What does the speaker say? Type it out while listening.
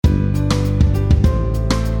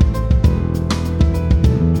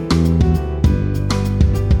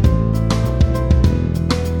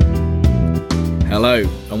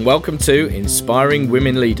and welcome to Inspiring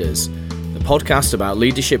Women Leaders, the podcast about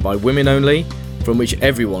leadership by women only, from which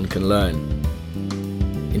everyone can learn.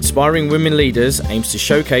 Inspiring Women Leaders aims to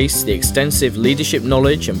showcase the extensive leadership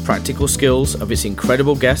knowledge and practical skills of its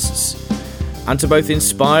incredible guests, and to both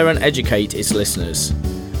inspire and educate its listeners,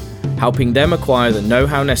 helping them acquire the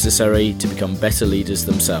know-how necessary to become better leaders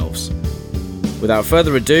themselves. Without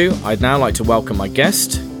further ado, I'd now like to welcome my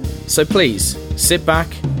guest, so please sit back,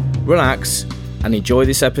 relax, and enjoy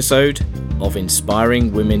this episode of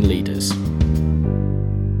Inspiring Women Leaders.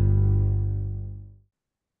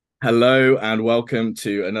 Hello and welcome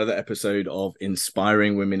to another episode of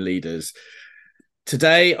Inspiring Women Leaders.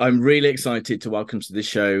 Today, I'm really excited to welcome to the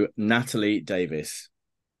show Natalie Davis.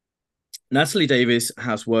 Natalie Davis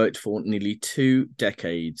has worked for nearly 2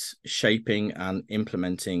 decades shaping and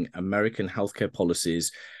implementing American healthcare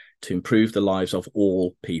policies to improve the lives of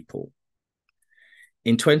all people.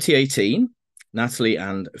 In 2018, Natalie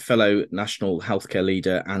and fellow national healthcare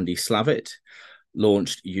leader Andy Slavitt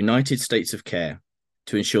launched United States of Care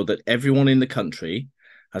to ensure that everyone in the country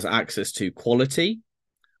has access to quality,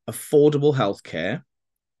 affordable healthcare,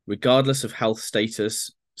 regardless of health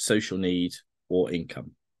status, social need, or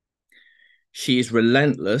income. She is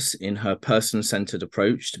relentless in her person-centered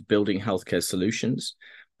approach to building healthcare solutions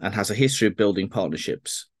and has a history of building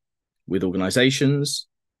partnerships with organizations,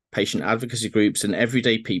 patient advocacy groups, and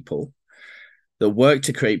everyday people that work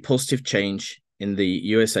to create positive change in the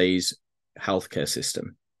USA's healthcare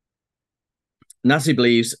system. Natalie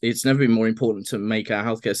believes it's never been more important to make our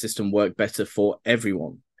healthcare system work better for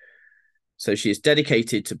everyone. So she is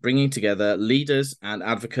dedicated to bringing together leaders and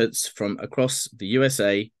advocates from across the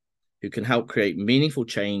USA who can help create meaningful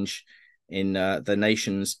change in the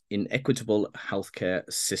nation's inequitable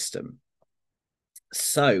healthcare system.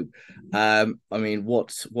 So,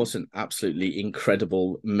 what's an absolutely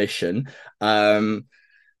incredible mission.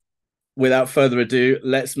 Without further ado,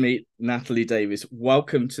 let's meet Natalie Davis.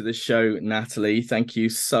 Welcome to the show, Natalie. Thank you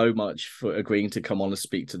so much for agreeing to come on and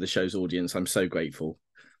speak to the show's audience. I'm so grateful.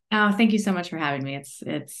 Oh, thank you so much for having me. It's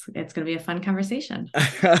going to be a fun conversation.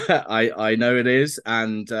 I know it is,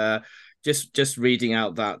 and just reading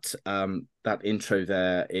out that intro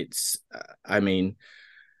there, it's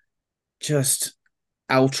just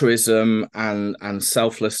altruism and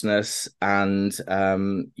selflessness and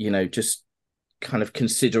just kind of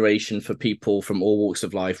consideration for people from all walks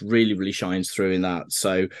of life really shines through in that.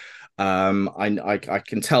 So I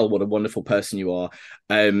can tell what a wonderful person you are.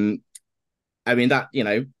 That's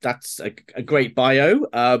a great bio,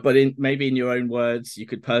 but maybe in your own words, you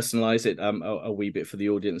could personalize it a wee bit for the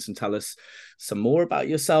audience and tell us some more about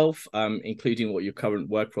yourself, including what your current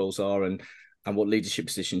work roles are and what leadership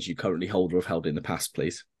positions you currently hold or have held in the past,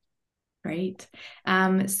 please. Great.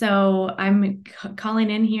 So I'm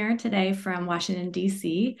calling in here today from Washington,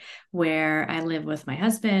 D.C., where I live with my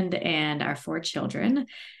husband and our 4 children.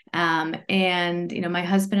 My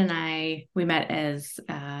husband and I, we met as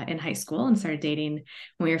in high school and started dating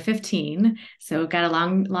when we were 15. So got a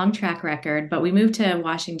long track record, but we moved to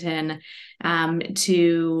Washington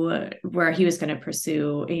to where he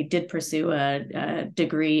did pursue a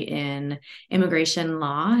degree in immigration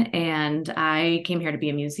law. And I came here to be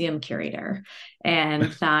a museum curator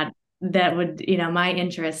and thought that would, my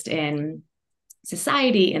interest in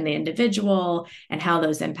society and the individual and how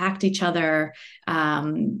those impact each other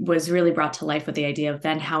was really brought to life with the idea of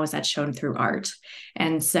then how is that shown through art.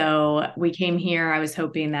 And so we came here. I was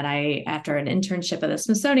hoping that after an internship at the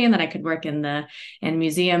Smithsonian, that I could work in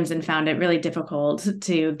museums, and found it really difficult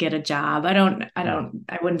to get a job.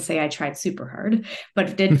 I wouldn't say I tried super hard,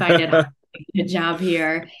 but did find it hard to get a job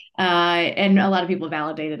here. And a lot of people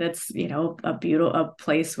validated it's, a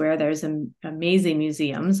place where there's amazing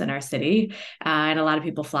museums in our city. And a lot of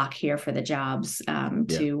people flock here for the jobs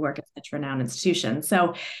to work at such renowned institutions.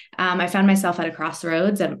 So I found myself at a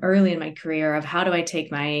crossroads early in my career of how do I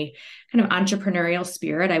take my kind of entrepreneurial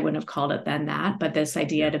spirit, I wouldn't have called it then that, but this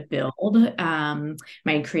idea to build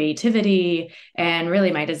my creativity and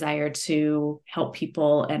really my desire to help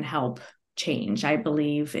people and help change. I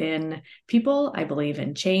believe in people, I believe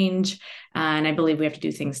in change, and I believe we have to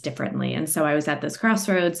do things differently. And so I was at this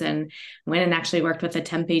crossroads and went and actually worked with a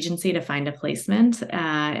temp agency to find a placement in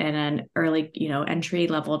an early, entry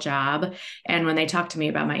level job. And when they talked to me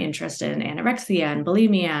about my interest in anorexia and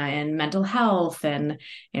bulimia and mental health, and,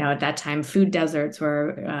 at that time, food deserts were,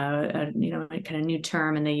 a kind of new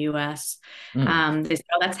term in the US. They said,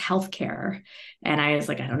 oh, that's healthcare. And I was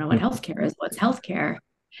like, I don't know what healthcare is. What's healthcare?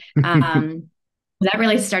 that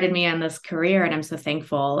really started me on this career, and I'm so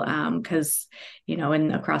thankful because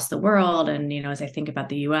in across the world, and as I think about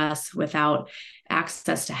the US, without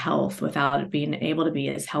access to health, without being able to be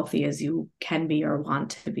as healthy as you can be or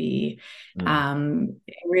want to be, Mm,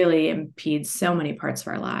 it really impedes so many parts of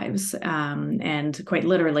our lives, and quite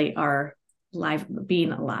literally our life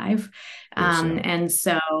being alive. of course, yeah. And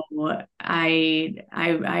so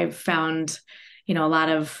I've found a lot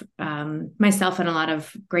of myself in a lot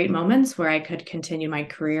of great moments where I could continue my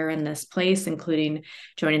career in this place, including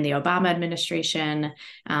joining the Obama administration,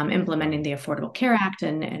 implementing Wow. the Affordable Care Act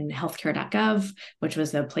and healthcare.gov, which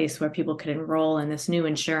was a place where people could enroll in this new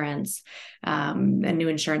insurance, a new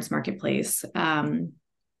insurance marketplace.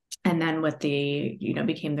 And then with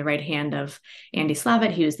became the right hand of Andy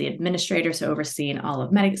Slavitt. He was the administrator, so overseeing all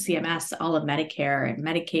of CMS, all of Medicare and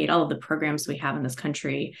Medicaid, all of the programs we have in this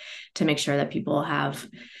country to make sure that people have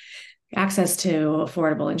access to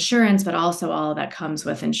affordable insurance, but also all that comes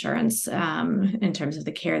with insurance in terms of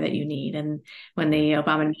the care that you need. And when Yeah. the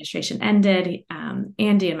Obama administration ended,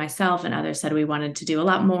 Andy and myself and others said we wanted to do a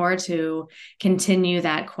lot more to continue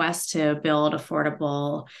that quest to build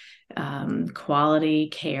affordable quality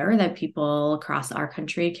care that people across our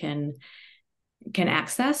country can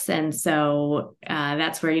access. And so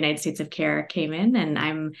that's where United States of Care came in. And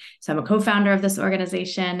I'm a co-founder of this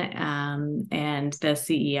organization and the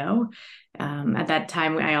CEO. At that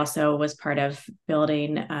time, I also was part of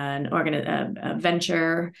building a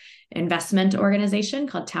venture investment organization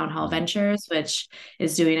called Town Hall Mm. Ventures, which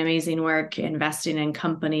is doing amazing work investing in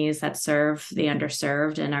companies that serve the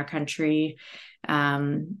underserved in our country,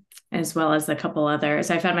 as well as a couple others.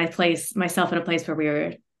 So I found myself in a place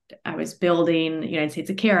where I was building United States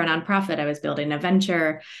of Care, a nonprofit. I was building a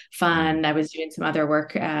venture Mm. fund. I was doing some other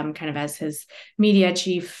work, kind of as his media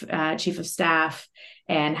chief of staff,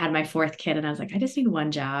 and had my fourth kid. And I was like, I just need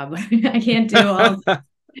one job. I can't do all.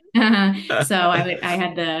 So I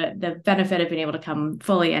had the benefit of being able to come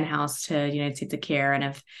fully in house to United States of Care, and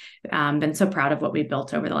have been so proud of what we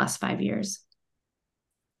built over the last 5 years.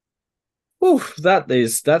 Oof,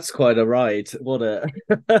 that's quite a ride. What a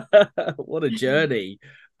what a journey.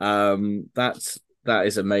 That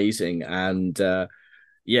is amazing. And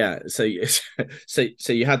yeah, so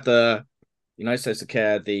so you had the United States of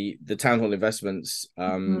Care, the Town Hall Investments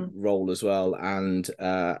Mhm. role as well, and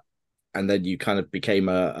then you kind of became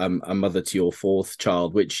a mother to your fourth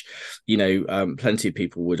child, which plenty of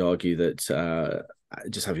people would argue that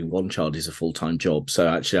just having one child is a full-time job. So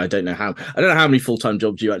actually, I don't know how many full-time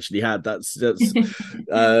jobs you actually had. That's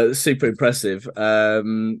super impressive.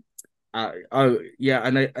 Oh yeah,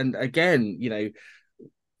 and again,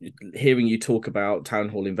 hearing you talk about town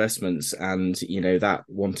hall investments and that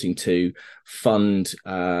wanting to fund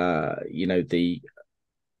the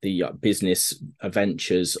business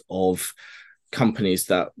ventures of companies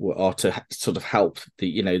that are to sort of help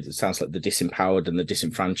it sounds like the disempowered and the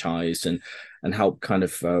disenfranchised, and help kind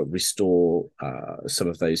of restore some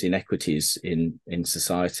of those inequities in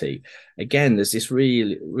society. Again, there's this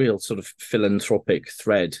real sort of philanthropic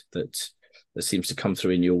thread that seems to come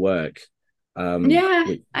through in your work. Yeah,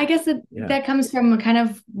 Which, I guess yeah, that comes from kind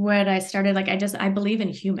of what I started. Like, I believe in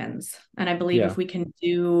humans, and I believe yeah, if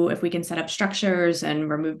we can set up structures and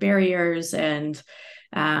remove barriers and,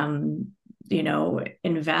 um,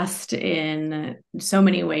 invest in so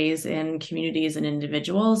many ways in communities and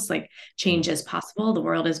individuals, like mm, change is possible. The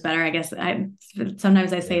world is better. I guess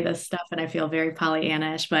sometimes I say yeah, this stuff and I feel very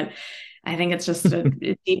Pollyanna-ish, but I think it's just a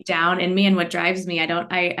deep down in me and what drives me.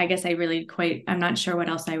 I guess I'm not sure what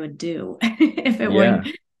else I would do if it yeah,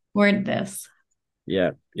 weren't this.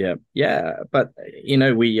 yeah. But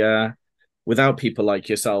we without people like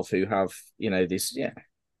yourself who have this, yeah,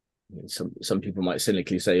 some people might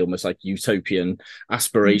cynically say almost like utopian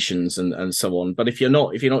aspirations and so on. But if you're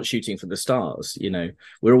not shooting for the stars,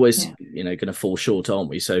 we're always Yeah. going to fall short, aren't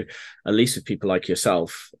we? So at least with people like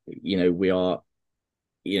yourself, we are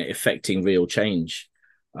affecting real change.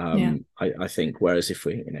 Yeah. I think. Whereas if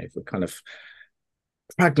we're kind of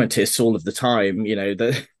pragmatists all of the time,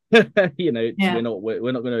 that Yeah. we're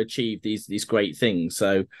not going to achieve these great things.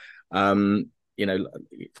 So um,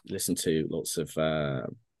 listen to lots of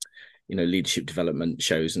leadership development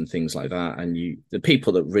shows and things like that, and the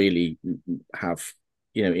people that really have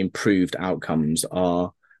improved outcomes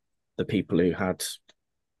are the people who had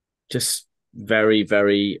just very,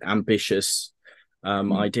 very ambitious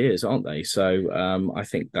ideas, aren't they? So I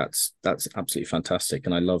think that's absolutely fantastic,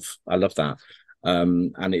 and I love that.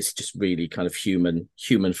 And it's just really kind of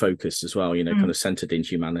human focused as well, kind Mm. of centered in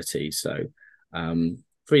humanity. So um,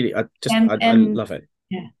 really, I And I and love it.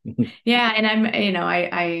 Yeah. Yeah, and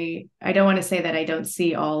I don't want to say that I don't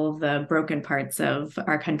see all of the broken parts of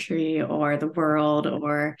our country or the world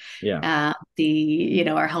or Yeah.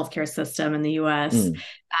 our healthcare system in the US.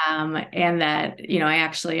 Mm, And that, I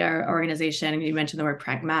actually, our organization, and you mentioned the word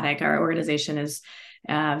pragmatic, our organization is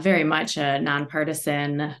very much a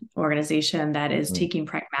nonpartisan organization that is mm, taking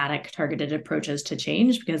pragmatic, targeted approaches to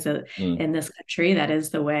change because mm. in this country, that is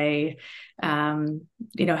the way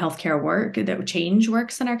healthcare that change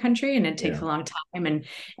works in our country, and it takes Yeah. a long time.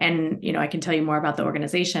 And I can tell you more about the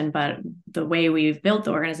organization, but the way we've built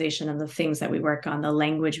the organization and the things that we work on, the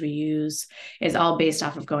language we use, is all based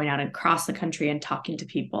off of going out across the country and talking to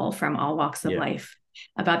people from all walks of Yeah. life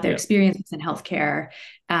about their Yeah. experiences in healthcare.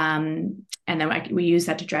 And then we use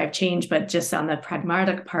that to drive change. But just on the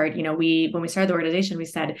pragmatic part, when we started the organization, we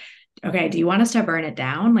said, okay, do you want us to burn it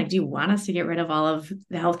down? Like, do you want us to get rid of all of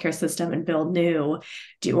the healthcare system and build new?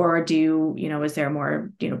 Is there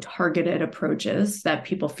more, targeted approaches that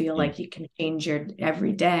people feel Mm, like you can change your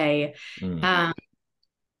every day? mm, Um,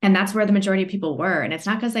 and that's where the majority of people were. And it's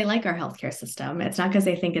not because they like our healthcare system. It's not because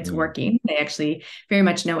they think it's mm, working. They actually very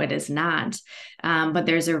much know it is not. But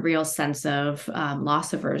there's a real sense of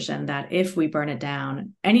loss aversion that if we burn it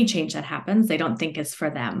down, any change that happens, they don't think is for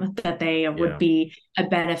them, that they would yeah. be a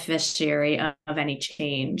beneficiary of any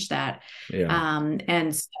change that. Yeah.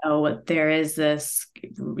 And so there is this,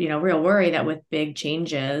 real worry that with big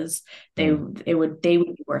changes, Mm, they would be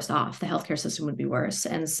worse off. The healthcare system would be worse.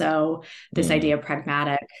 And so this mm, idea of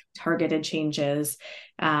pragmatic, targeted changes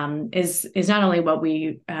is not only what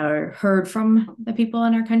we heard from the people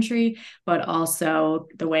in our country, but also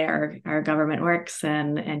the way our government works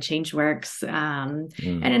and change works. mm.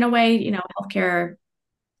 And in a way, healthcare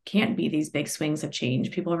can't be these big swings of change.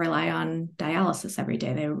 People rely on dialysis every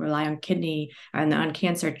day. They rely on kidney and on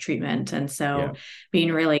cancer treatment. And Yeah. so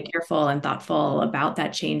being really careful and thoughtful about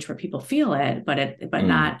that change where people feel it, but Mm.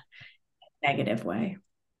 not negative way.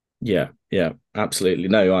 Yeah, yeah, absolutely.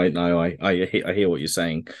 No, I hear what you're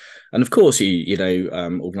saying, and of course,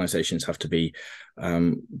 organizations have to be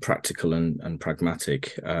practical and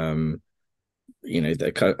pragmatic. An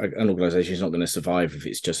organization is not going to survive if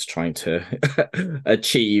it's just trying to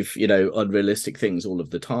achieve, unrealistic things all of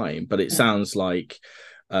the time. But it Yeah. sounds like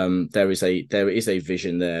there is a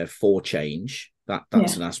vision there for change. That's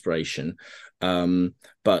Yeah. an aspiration,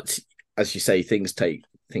 but as you say, things do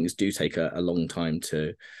take a long time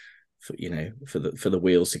for the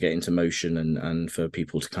wheels to get into motion and for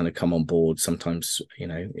people to kind of come on board. Sometimes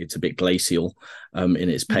it's a bit glacial in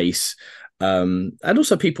its pace, and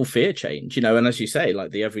also people fear change, and as you say, like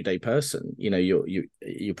the everyday person,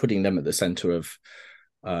 you're putting them at the center of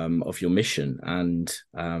your mission, and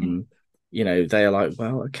they are like,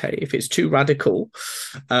 well, okay, if it's too radical,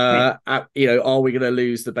 Right. are we going to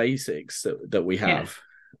lose the basics that we Yeah. have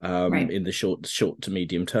Right. in the short to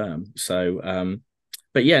medium term? So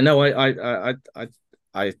but yeah, no, I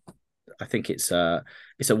I think it's a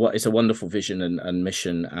wonderful vision and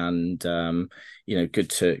mission, and good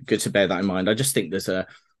to bear that in mind. I just think there's a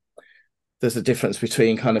difference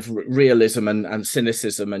between kind of realism and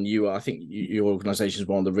cynicism, and I think your organization is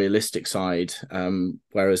more on the realistic side,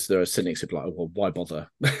 whereas there are cynics who are like, well, why bother?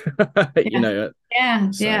 you Yeah. know,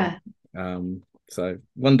 Yeah. so Yeah. um, so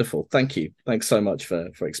wonderful. Thank you. Thanks so much for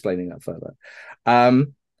explaining that further.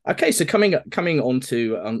 Um, okay, so coming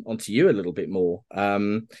onto you a little bit more.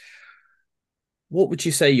 What would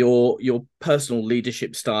you say your personal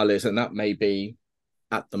leadership style is? And that may be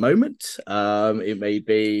at the moment. It may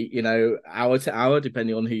be, hour to hour,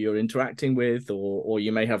 depending on who you're interacting with, or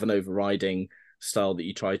you may have an overriding style that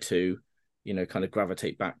you try to, kind of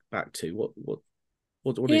gravitate back to.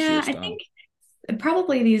 What is your Yeah. I style? think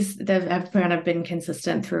probably these that have kind of been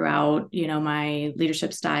consistent throughout, my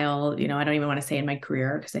leadership style. I don't even want to say in my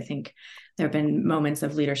career because I think there have been moments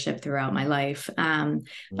of leadership throughout my life. But Mm,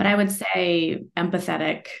 I would say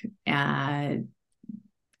empathetic,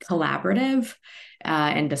 collaborative,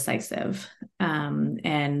 and decisive.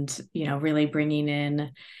 And really bringing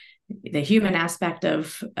in the human aspect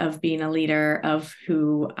of being a leader, of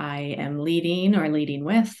who I am leading or leading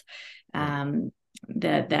with. yeah. Um,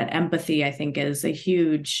 that empathy, I think, is a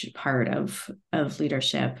huge part of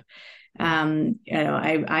leadership. Mm,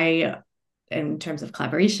 I in terms of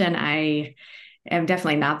collaboration, I am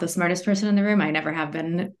definitely not the smartest person in the room. I never have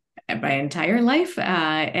been my entire life,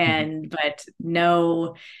 and but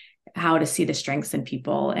no how to see the strengths in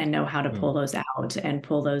people and know how to pull those out and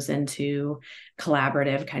pull those into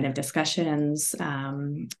collaborative kind of discussions,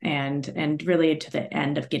 and really to the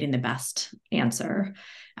end of getting the best answer.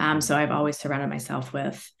 So I've always surrounded myself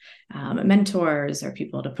with mentors or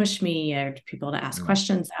people to push me or people to ask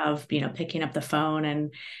questions of, picking up the phone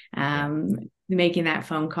and making that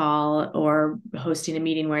phone call or hosting a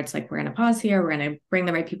meeting where it's like, we're going to pause here. We're going to bring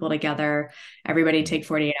the right people together. Everybody take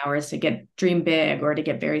 48 hours to dream big or to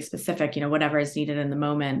get very specific, whatever is needed in the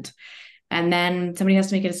moment. And then somebody has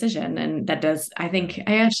to make a decision. And I think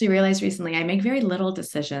I actually realized recently, I make very little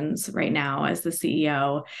decisions right now as the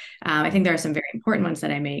CEO. I think there are some very important ones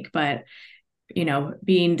that I make, but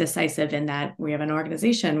being decisive in that we have an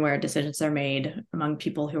organization where decisions are made among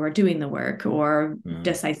people who are doing the work, or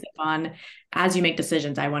decisive on, as you make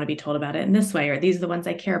decisions, I want to be told about it in this way, or these are the ones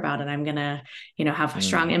I care about, and I'm going to, have a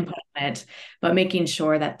strong input on it, but making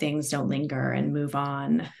sure that things don't linger and move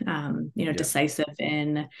on, decisive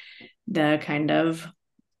in the kind of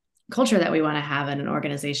culture that we want to have in an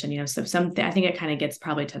organization, so something, I think it kind of gets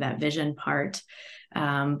probably to that vision part,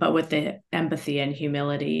 but with the empathy and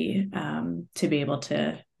humility, to be able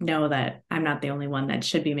to know that I'm not the only one that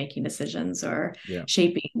should be making decisions or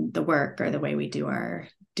shaping the work or the way we do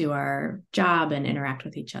our job and interact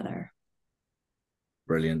with each other.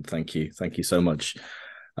 Brilliant. Thank you so much.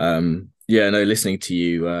 Listening to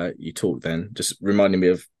you you talk then just reminded me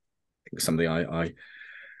of something I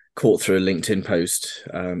caught through a LinkedIn post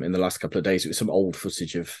in the last couple of days. It was some old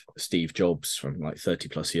footage of Steve Jobs from like 30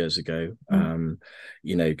 plus years ago. And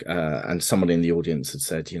someone in the audience had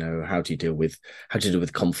said, how do you deal with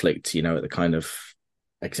conflict, at the kind of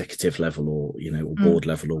executive level or, or board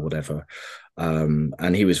level or whatever.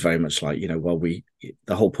 And he was very much like, the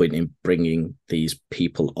whole point in bringing these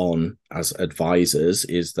people on as advisors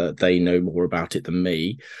is that they know more about it than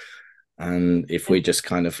me. And if we're just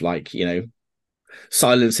kind of like,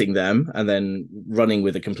 silencing them and then running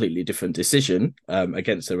with a completely different decision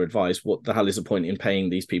against their advice, what the hell is the point in paying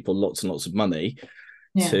these people lots and lots of money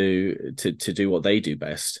to do what they do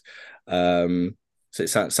best? So it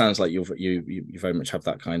sounds like you very much have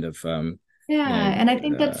that kind of and I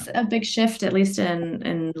think that's a big shift, at least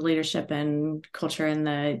in leadership and culture in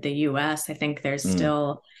the US. I think there's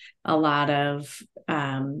still a lot of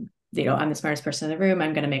I'm the smartest person in the room.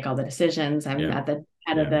 I'm going to make all the decisions. I'm at the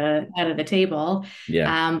head of the table. But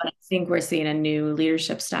I think we're seeing a new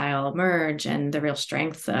leadership style emerge, and the real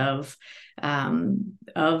strengths of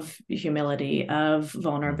humility, of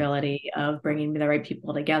vulnerability, of bringing the right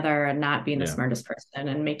people together and not being the smartest person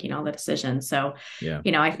and making all the decisions. So,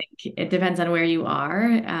 I think it depends on where you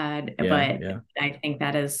are, but I think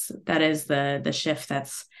that is the shift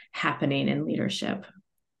that's happening in leadership.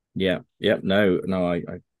 I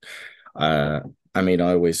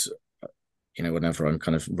always, whenever I'm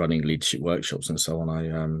kind of running leadership workshops and so on, I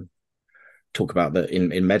talk about that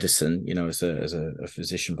in medicine, as a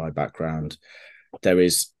physician by background, there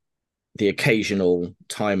is the occasional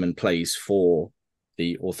time and place for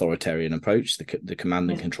the authoritarian approach, the command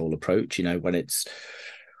and control approach,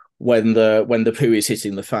 when the poo is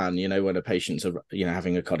hitting the fan, when a patient's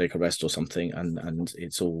having a cardiac arrest or something and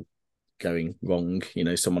it's all going wrong,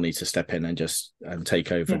 someone needs to step in and just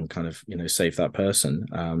take over and kind of save that person,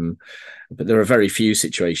 but there are very few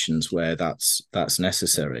situations where that's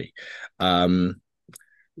necessary. But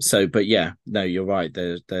you're right,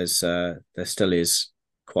 there still is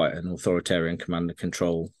quite an authoritarian command and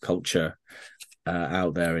control culture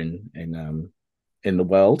out there in the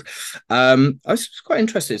world. I was quite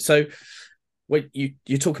interested, so when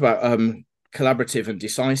you talk about collaborative and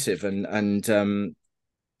decisive and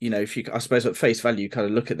if you, I suppose at face value, you kind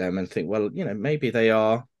of look at them and think, well, maybe they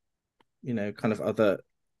are, kind of other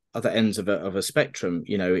ends of a spectrum,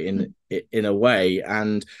 in a way.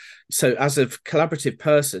 And so as a collaborative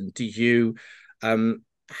person,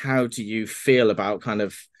 how do you feel about kind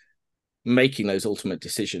of making those ultimate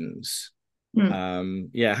decisions? How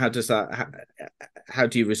does that, how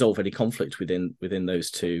do you resolve any conflict within those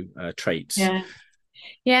two traits?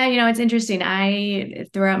 It's interesting.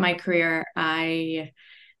 Throughout my career, I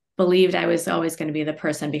believed I was always going to be the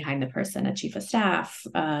person behind the person, a chief of staff.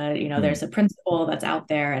 There's a principal that's out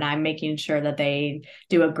there, and I'm making sure that they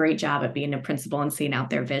do a great job at being a principal and seeing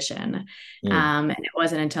out their vision. And it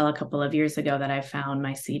wasn't until a couple of years ago that I found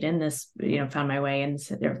my seat in this, found my way and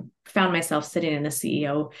found myself sitting in the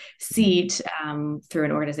CEO seat through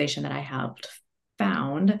an organization that I helped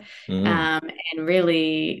found. And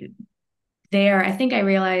really there, I think I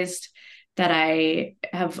realized that I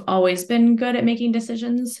have always been good at making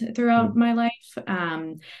decisions throughout my life.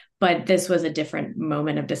 But this was a different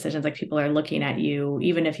moment of decisions. Like, people are looking at you,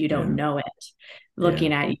 even if you don't know it,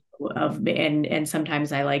 looking at you and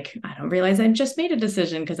sometimes I don't realize I just made a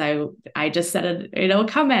decision because I just said a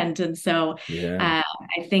comment. And so Yeah.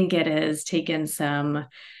 I think it has taken some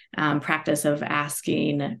practice of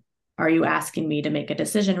asking, are you asking me to make a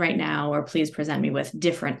decision right now, or please present me with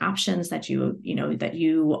different options that that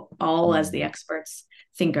you all as the experts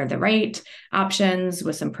think are the right options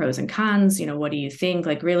with some pros and cons. What do you think?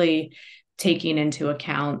 Like really taking into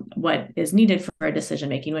account what is needed for a decision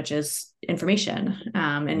making, which is information,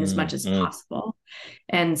 and as much as possible.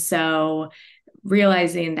 And so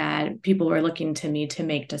realizing that people were looking to me to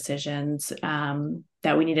make decisions,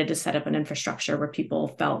 that we needed to set up an infrastructure where people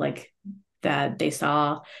felt like that they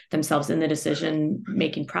saw themselves in the decision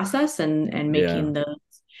making process and making those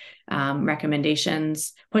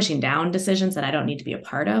recommendations, pushing down decisions that I don't need to be a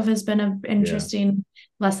part of has been an interesting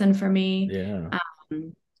lesson for me. Yeah.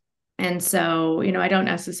 And so, I don't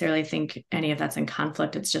necessarily think any of that's in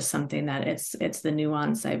conflict. It's just something that it's the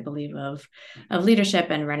nuance, I believe, of leadership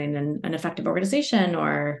and running an effective organization,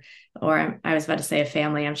 or I was about to say a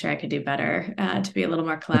family. I'm sure I could do better to be a little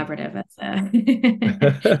more collaborative.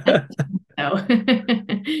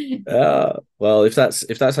 Well, if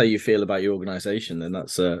that's how you feel about your organization, then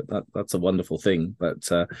that's a wonderful thing. But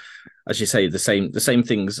as you say, the same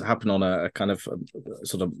things happen on a kind of a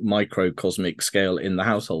sort of microcosmic scale in the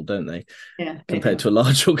household, don't they? Yeah, compared to a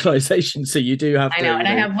large organization. So you do have to. I know, and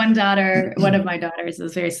I have one daughter. One of my daughters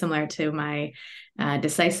is very similar to my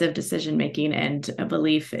decisive decision making and a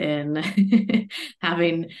belief in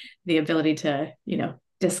having the ability to,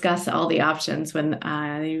 discuss all the options, when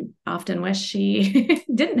I often wish she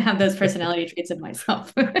didn't have those personality traits of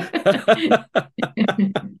myself. Well,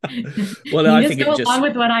 You I just think go along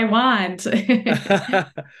with what I want.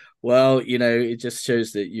 Well, it just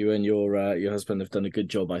shows that you and your husband have done a good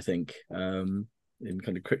job, I think, in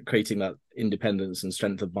kind of creating that independence and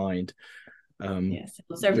strength of mind. Yes,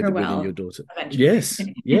 it'll serve her well within your daughter. eventually. Yes,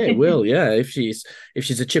 yeah, it will. Yeah, if she's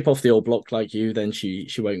a chip off the old block like you, then she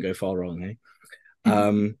won't go far wrong, eh?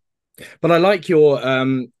 But I like your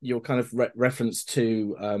kind of reference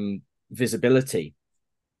to visibility,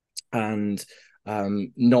 and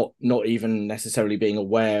not even necessarily being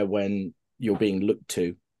aware when you're being looked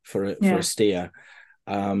to for a steer.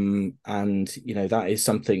 And that is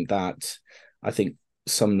something that I think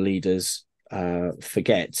some leaders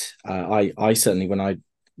forget. I certainly, when I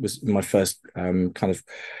was in my first kind of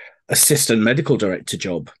assistant medical director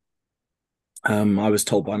job, I was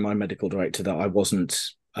told by my medical director that I wasn't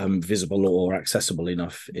visible or accessible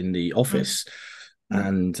enough in the office.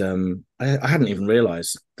 And I hadn't even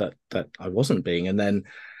realized that I wasn't being. And then,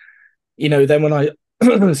 then when I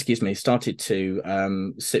excuse me, started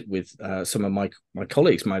to sit with some of my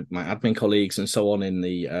colleagues, my admin colleagues, and so on. In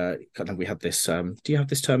the kind of, we have this. Do you have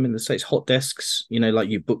this term in the States? Hot desks. Like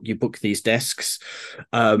you book these desks.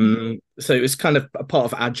 So it was kind of a part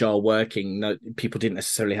of agile working. No, people didn't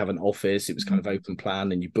necessarily have an office. It was kind of open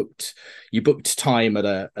plan, and you booked time at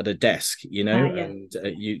a desk. And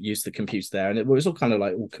you used the computer there, and it was all kind of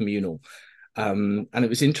like all communal. And it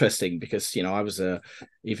was interesting because even though I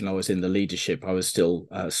was in the leadership, I was still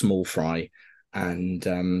small fry, and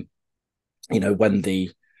when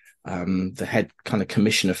the head kind of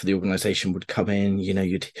commissioner for the organization would come in,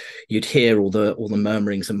 you'd hear all the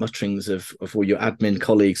murmurings and mutterings of all your admin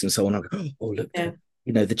colleagues and so on. I go, oh look,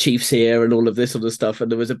 the chief's here and all of this sort of stuff,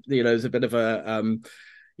 and there was a bit of a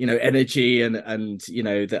energy and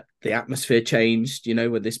that the atmosphere changed,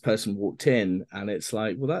 when this person walked in, and it's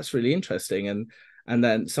like, well, that's really interesting. And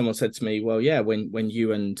then someone said to me, well, yeah, when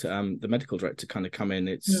you and the medical director kind of come in,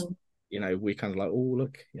 it's we kind of like, oh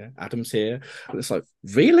look, Adam's here, and it's like,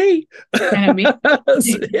 really? Me?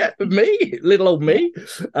 Yeah, me, little old me.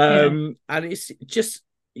 And it's just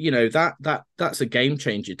that's a game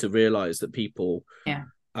changer to realize that people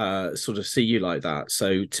sort of see you like that.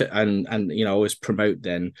 So I always promote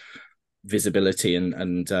then visibility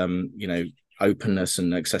and openness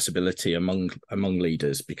and accessibility among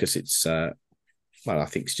leaders, because it's I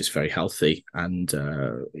think it's just very healthy and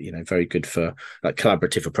very good for that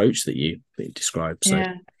collaborative approach that you described. So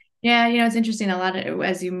it's interesting. A lot of,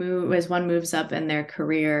 as one moves up in their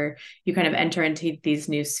career, you kind of enter into these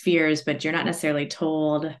new spheres, but you're not necessarily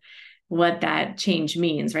told what that change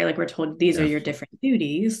means, right? Like we're told these are your different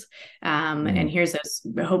duties. And here's those,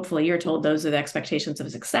 hopefully you're told those are the expectations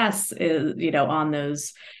of success, on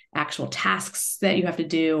those actual tasks that you have to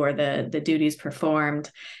do, or the duties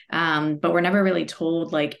performed. But we're never really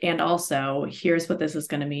told, like, and also here's what this is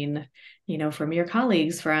going to mean, from your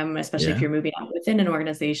colleagues, especially if you're moving out within an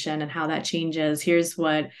organization, and how that changes. Here's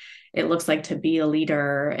what it looks like to be a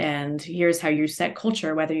leader, and here's how you set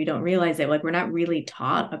culture, whether you don't realize it. Like we're not really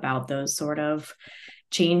taught about those sort of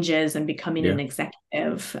changes and becoming Yeah. an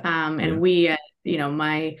executive. Yeah. And we,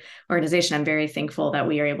 my organization, I'm very thankful that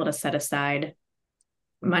we are able to set aside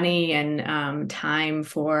money and time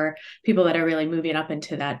for people that are really moving up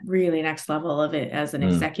into that really next level of it as an Mm.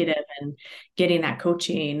 executive and getting that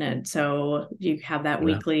coaching. And so you have that Yeah.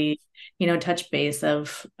 weekly, touch base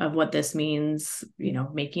of what this means,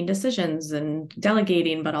 making decisions and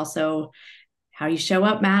delegating, but also how you show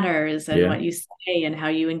up matters and Yeah. what you say and how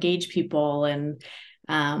you engage people. And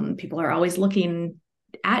people are always looking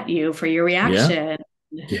at you for your Yeah. reaction.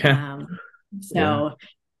 Yeah. Um, Yeah. so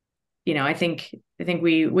I think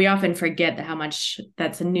we often forget how much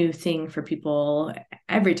that's a new thing for people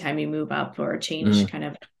every time you move up or change Mm. kind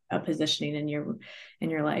of a positioning in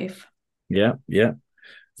your life. Yeah. Yeah.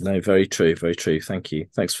 No, very true. Very true. Thank you.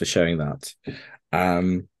 Thanks for sharing that.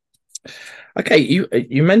 Um, okay,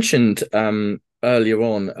 you mentioned earlier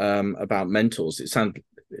on about mentors. It sounded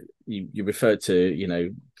you referred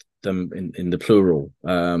to them in the plural.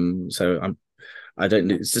 So I don't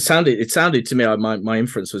know. It sounded to me my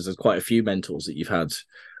inference was there's quite a few mentors that you've had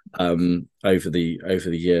over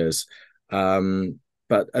the years.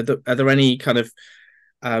 But are there any kind of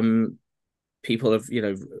people of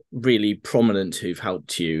really prominent who've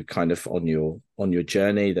helped you kind of on your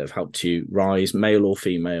journey that have helped you rise, male or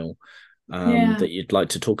female, Yeah. that you'd like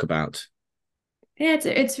to talk about? Yeah,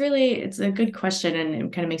 it's a good question, and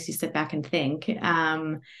it kind of makes you sit back and think.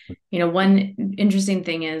 One interesting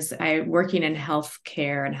thing is I working in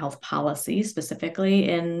healthcare and health policy specifically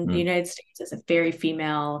in the Mm. United States is a very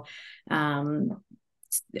female,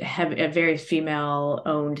 have a very female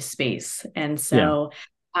owned space, and Yeah. so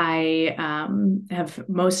I have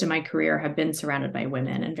most of my career have been surrounded by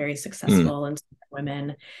women and very Mm. successful and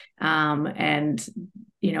women, and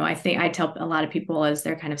I think I tell a lot of people as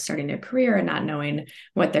they're kind of starting their career and not knowing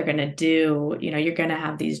what they're going to do, you're going to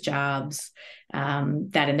have these jobs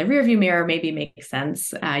that in the rearview mirror maybe make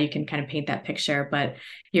sense. You can kind of paint that picture, but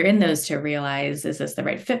you're in those to realize, is this the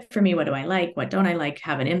right fit for me? What do I like? What don't I like?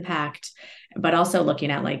 Have an impact, but also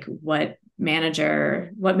looking at like what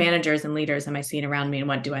managers and leaders am I seeing around me and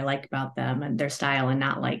what do I like about them and their style and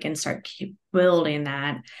not like, and start keep building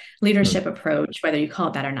that Mm. leadership approach, whether you call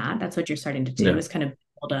it that or not. That's what you're starting to do, Yeah. is kind of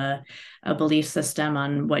build a belief system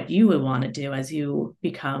on what you would want to do as you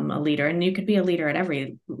become a leader. And you could be a leader at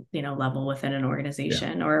every, level within an Yeah.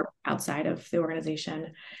 organization or outside of the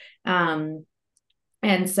organization. And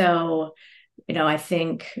so, I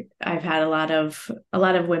think I've had a lot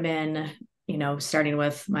of women, starting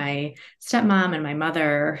with my stepmom and my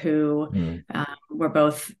mother, who Mm. were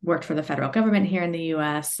both worked for the federal government here in the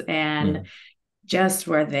U.S. and Mm. just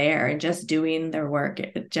were there and just doing their work,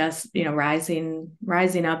 just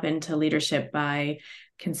rising up into leadership by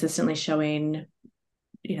consistently showing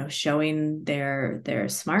their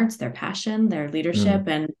smarts, their passion, their Mm. leadership.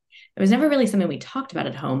 And it was never really something we talked about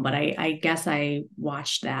at home, but I guess I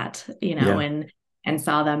watched that, Yeah. and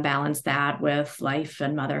saw them balance that with life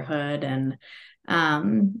and motherhood. And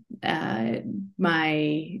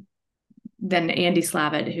my then Andy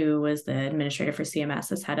Slavitt, who was the administrator for CMS,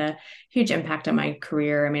 has had a huge impact on my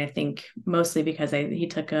career. I mean, I think mostly because he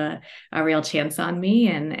took a real chance on me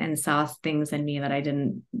and saw things in me that I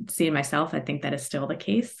didn't see in myself. I think that is still the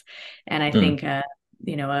case. And I Mm. think, a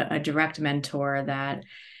direct mentor that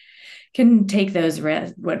can take those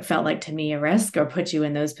risks, what felt like to me a risk, or put you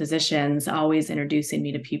in those positions, always introducing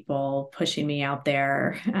me to people, pushing me out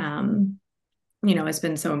there. Has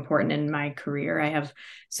been so important in my career. I have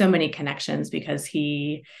so many connections because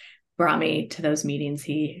he brought me to those meetings.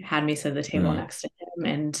 He had me sit at the table Mm. next to him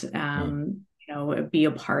and, Mm. be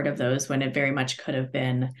a part of those when it very much could have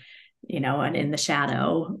been, an in the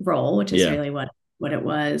shadow role, which is Yeah. really what it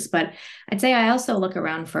was. But I'd say I also look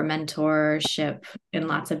around for mentorship in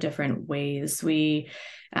lots of different ways. Leadership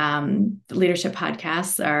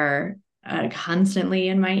podcasts are constantly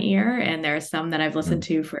in my ear, and there are some that I've listened Mm.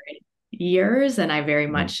 to for years, and I very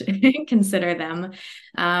Mm. much consider them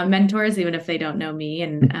mentors, even if they don't know me,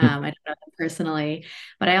 and I don't know them personally.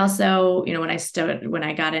 But I also, when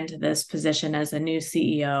I got into this position as a new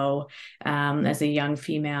CEO, as a young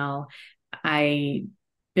female, I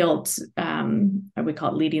built we call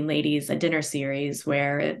it Leading Ladies, a dinner series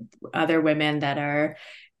where other women that are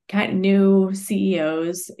kind of new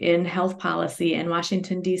CEOs in health policy in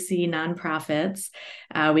Washington, D.C. nonprofits.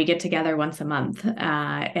 We get together once a month.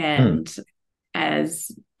 Mm. And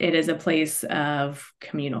as it is a place of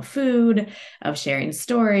communal food, of sharing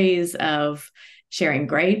stories, of sharing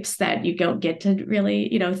gripes that you don't get to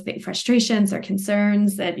really, frustrations or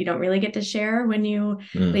concerns that you don't really get to share when you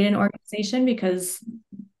Mm. lead an organization, because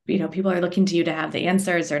people are looking to you to have the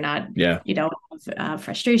answers or not, Yeah.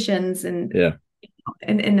 frustrations. And Yeah.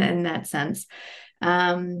 in that sense.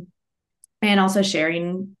 Um, and also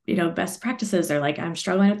sharing, best practices, or like, I'm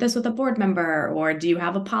struggling with this with a board member, or do you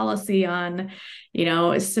have a policy on,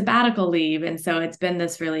 sabbatical leave? And so it's been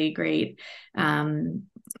this really great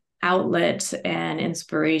outlet and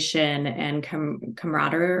inspiration and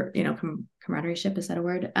camaraderie, camaraderie-ship, is that a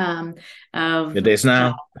word? Of It is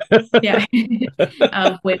now. yeah,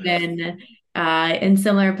 of women in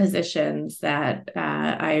similar positions that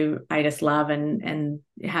I just love, and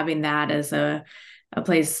having that as a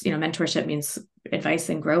place, mentorship means advice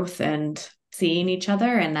and growth and seeing each other,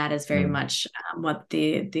 and that is very much what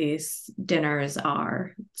these dinners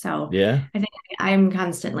are. So Yeah. I think I'm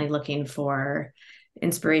constantly looking for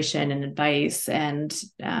inspiration and advice, and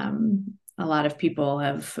a lot of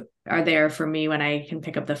people are there for me when I can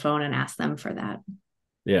pick up the phone and ask them for that.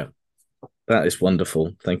 Yeah. That is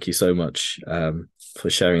wonderful. Thank you so much for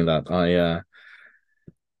sharing that.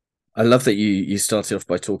 I love that you started off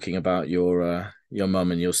by talking about your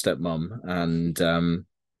mum and your stepmom, and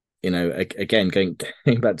again, going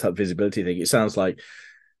back to that visibility thing. It sounds like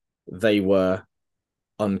they were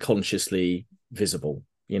unconsciously visible.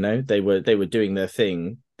 They were doing their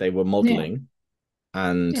thing. They were Yeah. modeling,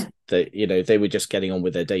 and Yeah. they were just getting on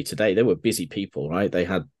with their day to day. They were busy people, right? They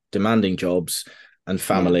had demanding jobs and Yeah.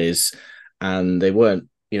 families, and they weren't.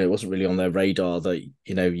 It wasn't really on their radar that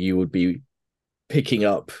you would be picking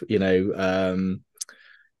up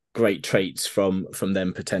great traits from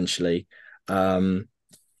them potentially. And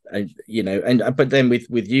but then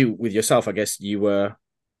with yourself, I guess you were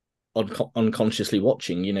unconsciously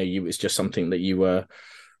watching. You it's just something that you were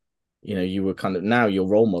kind of, now you're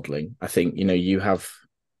role modeling. I think you have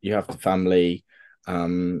the family,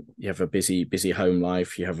 you have a busy home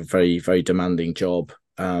life, you have a very very demanding job,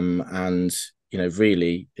 and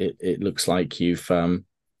really it looks like you've sort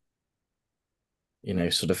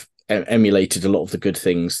of emulated a lot of the good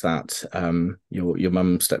things that your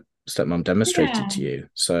mum stepmom demonstrated Yeah. to you.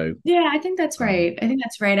 So Yeah, I think that's um, right. I think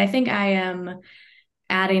that's right. I think I am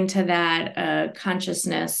adding to that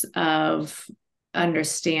consciousness of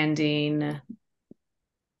understanding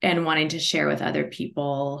and wanting to share with other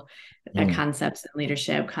people mm, concepts in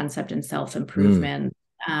leadership, concept in mm, self-improvement,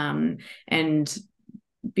 and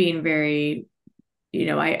being very,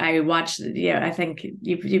 I watch, I think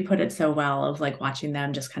you put it so well, of like watching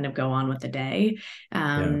them just kind of go on with the day.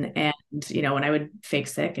 yeah, And, when I would fake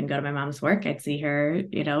sick and go to my mom's work, I'd see her,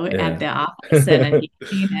 at yeah. the office and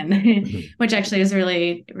which actually was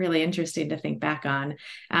really, really interesting to think back on.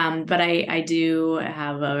 But I do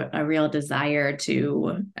have a real desire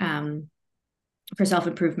for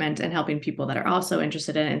self-improvement and helping people that are also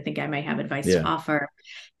interested in it and think I might have advice to Yeah, offer,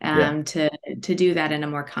 yeah, to do that in a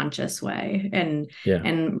more conscious way, yeah,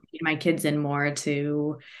 and my kids in more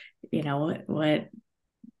to,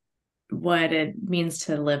 what it means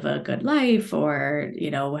to live a good life, or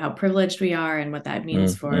how privileged we are and what that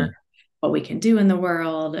means for mm. what we can do in the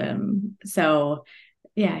world. So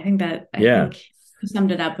yeah, I Yeah, think you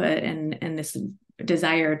summed it up, in this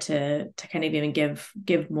desire to kind of even give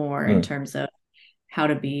more in mm. terms of how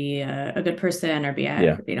to be a good person, or be a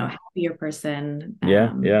Yeah, happier person.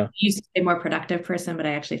 yeah, I yeah, used to say more productive person, but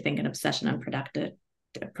I actually think an obsession on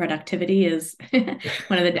productivity is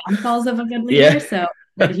one of the downfalls of a good yeah, leader. So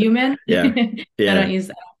good human. yeah, I yeah, don't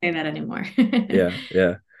say that anymore. yeah,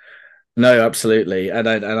 yeah. No, absolutely. And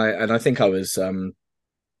I think I was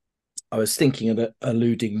thinking of it,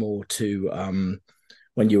 alluding more to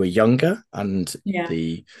when you were younger, and Yeah,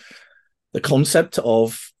 the concept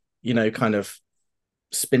of kind of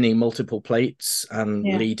spinning multiple plates and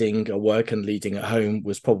yeah, leading at work and leading at home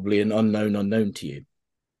was probably an unknown to you.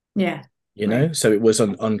 yeah, right. So it was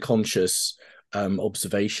an unconscious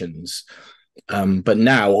observations. But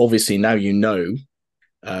now, obviously, now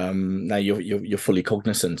now you're fully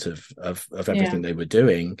cognizant of Yeah, everything they were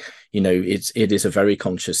doing. It is a very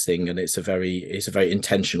conscious thing, and it's a very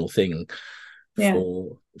intentional thing yeah.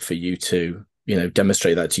 for you to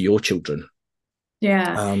demonstrate that to your children.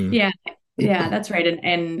 Yeah, um yeah, yeah, that's right.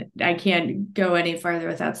 And I can't go any farther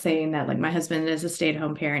without saying that, like, my husband is a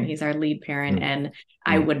stay-at-home parent. He's our lead parent, mm, and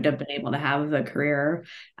I mm, wouldn't have been able to have the career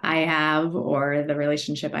I have, or the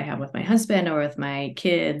relationship I have with my husband or with my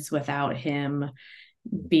kids, without him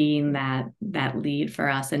being that lead for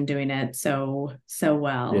us and doing it so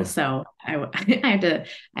well. yeah, So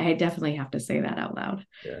I definitely have to say that out loud.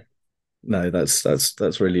 yeah. No, that's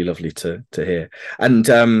really lovely to hear. And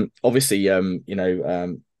obviously,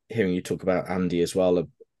 hearing you talk about Andy as well,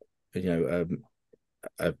 you know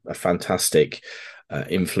a fantastic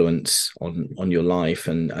influence on your life,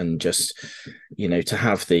 and just to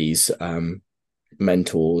have these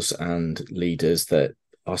mentors and leaders that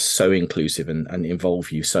are so inclusive and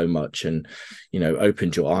involve you so much, and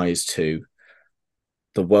opened your eyes to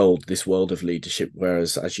this world of leadership,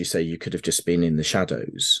 whereas, as you say, you could have just been in the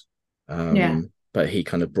shadows. Yeah. But he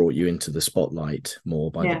kind of brought you into the spotlight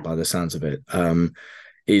more by Yeah. the sounds of it.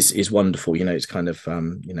 Is wonderful. It's kind of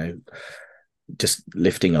just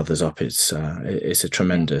lifting others up. It's a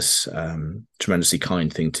Yeah. tremendously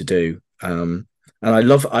kind thing to do. And I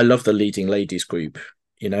love the leading ladies group,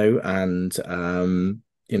 and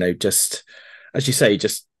just as you say,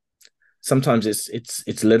 just sometimes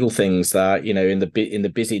it's little things that, in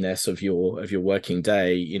the busyness of your working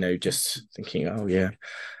day, just thinking, oh yeah,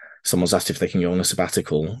 someone's asked if they can go on a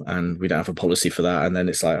sabbatical and we don't have a policy for that, and then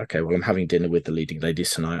it's like, okay, well, I'm having dinner with the leading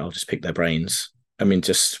ladies tonight, I'll just pick their brains. I mean,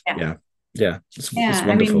 just Yeah. yeah, it's Yeah, I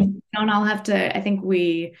wonderful. mean, don't all have to.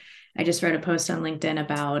 I just wrote a post on LinkedIn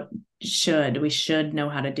about we should know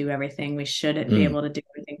how to do everything. We should be Mm. able to do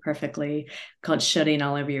everything perfectly, called shoulding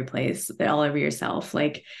all over your place, all over yourself.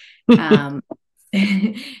 Like, um,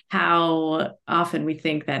 how often we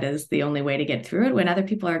think that is the only way to get through it when other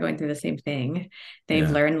people are going through the same thing. They've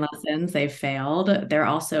Yeah, learned lessons, they've failed, they're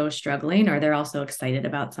also struggling, or they're also excited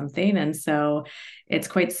about something. And so it's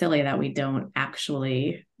quite silly that we don't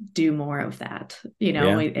actually do more of that.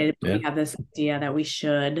 yeah, We yeah, have this idea that we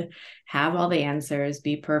should have all the answers,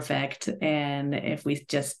 be perfect. And if we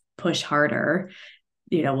just push harder,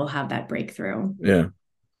 we'll have that breakthrough. yeah,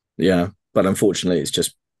 yeah. But unfortunately, it's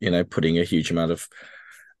just putting a huge amount of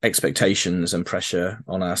expectations and pressure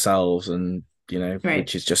on ourselves, and Right.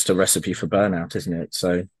 which is just a recipe for burnout, isn't it?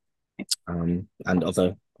 So, and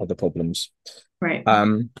other problems. Right.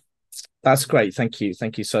 um that's great. Thank you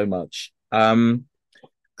so much.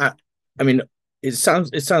 I, I mean, it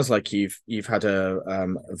sounds like you've had a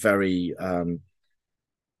very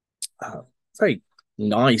very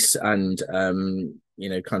nice and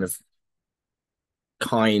kind of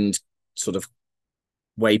kind sort of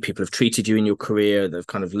way people have treated you in your career that have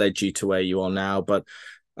kind of led you to where you are now. But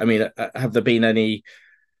I mean, have there been any,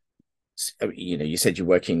 you said you're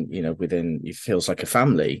working, within, it feels like a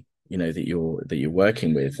family, that you're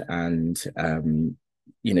working with, and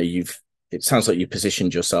it sounds like you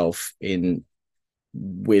positioned yourself in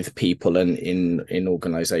with people and in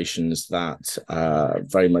organizations that are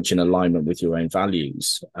very much in alignment with your own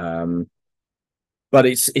values. But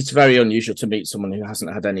it's very unusual to meet someone who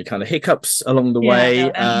hasn't had any kind of hiccups along the Yeah, way,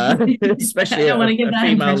 no, definitely. I especially don't want to give a that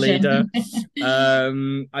female impression.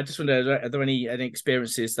 leader. I just wonder, are there any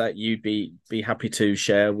experiences that you'd be happy to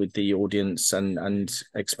share with the audience, and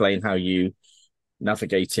explain how you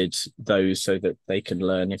navigated those so that they can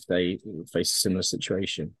learn if they face a similar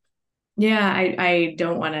situation? Yeah, I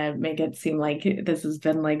don't want to make it seem like this has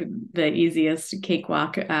been like the easiest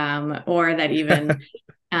cakewalk, or that even,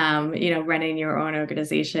 running your own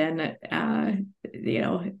organization,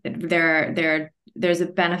 there's a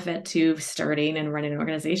benefit to starting and running an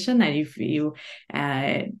organization that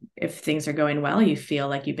if things are going well, you feel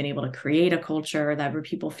like you've been able to create a culture that where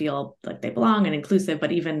people feel like they belong and inclusive.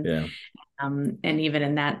 But even Yeah, and even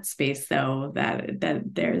in that space, though, that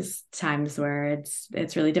there's times where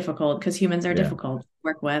it's really difficult because humans are yeah, difficult to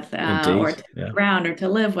work with, or indeed. to be Yeah. around or to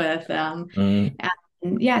live with. Mm,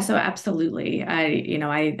 And yeah, so absolutely.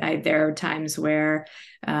 There are times where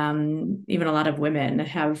even a lot of women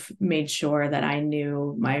have made sure that I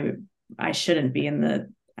knew I shouldn't be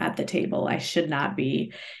at the table. I should not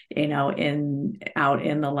be, out in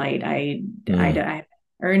the light. mm, I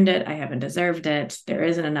earned it. I haven't deserved it. There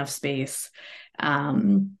isn't enough space.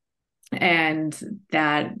 Um, and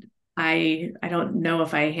that I don't know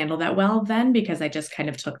if I handled that well then, because I just kind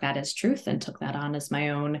of took that as truth and took that on as my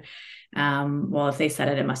own. Well, if they said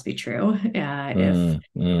it, it must be true. mm,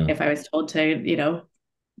 mm. If I was told to,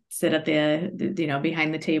 sit at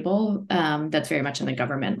behind the table, that's very much in the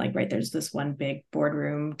government. Like, right, there's this one big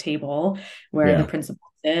boardroom table where the Yeah.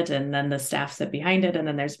 principals sit, and then the staff sit behind it, and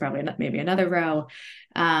then there's probably maybe another row.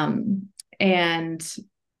 And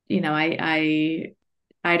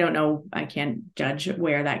I don't know, I can't judge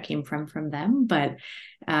where that came from them, but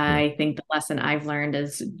Mm, I think the lesson I've learned and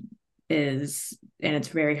it's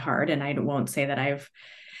very hard, and I won't say that I've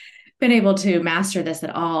been able to master this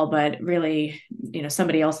at all, but really,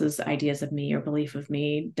 somebody else's ideas of me or belief of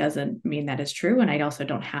me doesn't mean that is true. And I also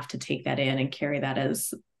don't have to take that in and carry that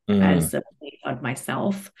mm, as a belief of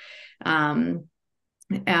myself. Um,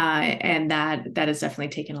 and that has definitely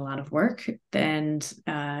taken a lot of work, and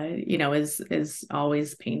is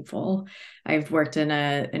always painful. I've worked in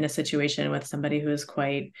a situation with somebody who is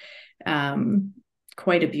quite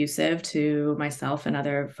abusive to myself and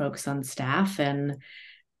other folks on staff, and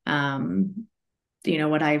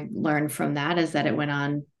what I learned from that is that it went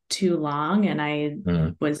on too long, and I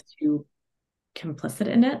Mm, was too complicit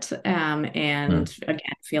in it. mm, And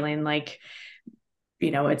again, feeling like,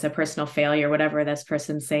 it's a personal failure, whatever this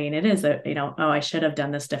person's saying it is, oh, I should have done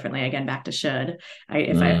this differently. Again, back to should. mm,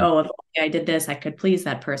 If I did this, I could please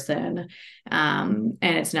that person. And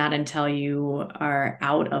it's not until you are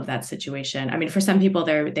out of that situation. I mean, for some people,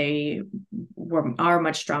 are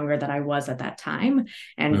much stronger than I was at that time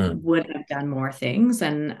and mm. would have done more things.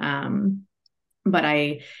 But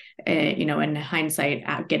in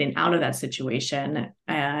hindsight, getting out of that situation,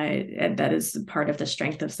 that is part of the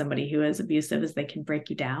strength of somebody who is abusive, is they can break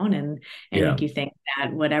you down and Yeah, make you think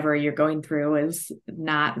that whatever you're going through is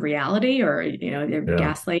not reality, or they're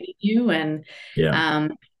yeah, gaslighting you. yeah.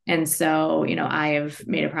 Um, and so, I have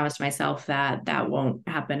made a promise to myself that that won't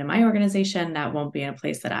happen in my organization. That won't be in a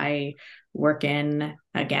place that I work in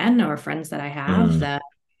again, or friends that I have. Mm, That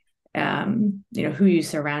who you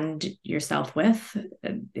surround yourself with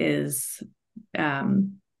is,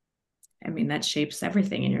 um, I mean, that shapes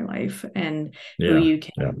everything in your life. And who yeah, you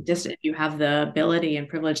can yeah. just, if you have the ability and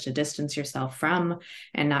privilege to distance yourself from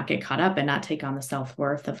and not get caught up and not take on the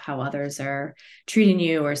self-worth of how others are treating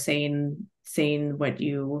you, or saying what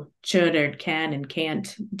you should or can and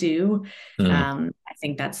can't do. Mm. I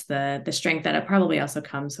think that's the strength that it probably also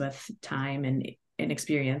comes with time and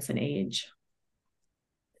experience and age.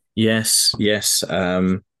 Yes, yes. Yeah,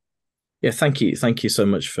 thank you so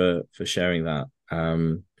much for sharing that.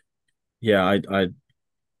 Yeah, I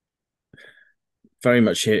very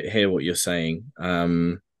much hear what you're saying.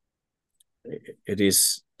 It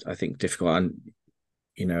is, I think, difficult, and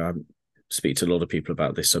I speak to a lot of people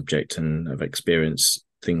about this subject and have experienced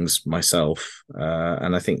things myself.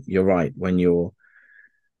 And I think you're right. When you're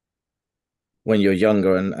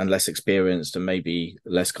younger and less experienced and maybe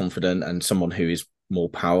less confident, and someone who is more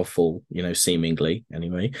powerful, seemingly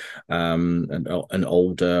anyway, and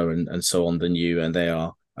older and so on than you, and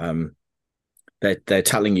they're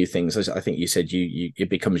telling you things. As I think you said, you it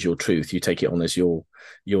becomes your truth. You take it on as your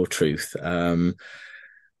truth,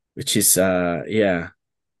 which is yeah,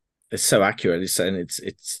 it's so accurate. It's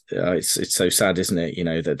so sad, isn't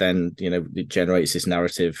it? That then it generates this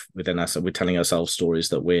narrative within us. We're telling ourselves stories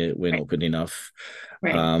that we're Right. not good enough,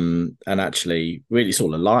 Right. and actually, really, it's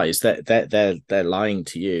all a lie. They're lying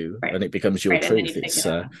to you, Right. and it becomes your Right. And then truth. you take It's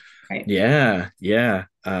it on. Right. yeah, yeah.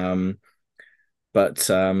 But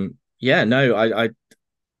yeah, no,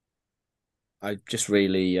 I just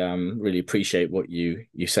really appreciate what you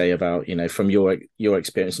say about from your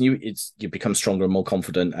experience, and you become stronger and more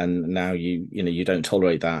confident, and now you don't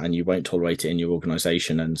tolerate that, and you won't tolerate it in your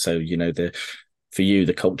organization, and so the for you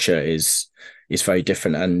the culture is very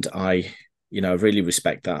different, and I really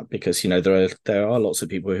respect that, because there are lots of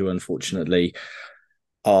people who unfortunately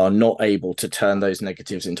are not able to turn those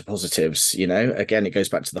negatives into positives. Again, it goes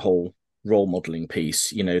back to the whole role modeling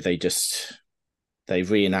piece. They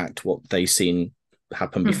reenact what they've seen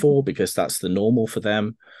happen Mm-hmm. before, because that's the normal for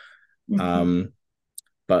them. Mm-hmm. Um,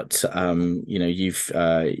 but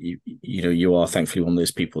you are thankfully one of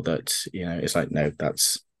those people that it's like, no,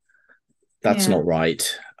 that's Yeah. not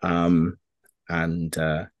right. And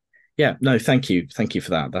yeah, no, thank you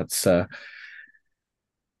for that.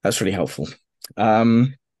 That's really helpful.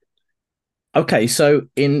 Um, Okay, so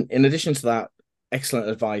in addition to that, excellent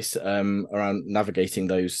advice around navigating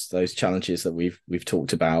those challenges that we've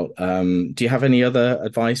talked about. Do you have any other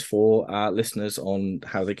advice for our listeners on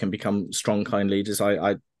how they can become strong, kind leaders?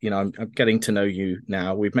 I'm getting to know you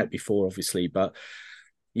now. We've met before, obviously, but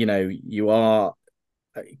you are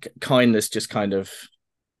kindness. Just kind of,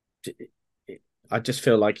 I just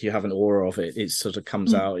feel like you have an aura of it. It sort of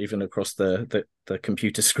comes Mm. out even across the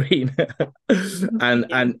computer screen, and Thank you.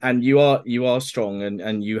 and and you are strong,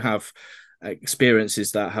 and you have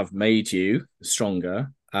experiences that have made you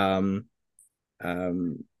stronger. But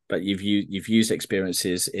you've used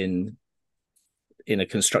experiences in a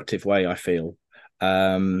constructive way, I feel.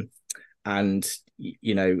 And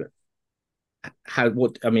how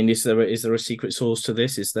what I mean, is there a secret sauce to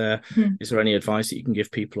this? Is there Mhm. is there any advice that you can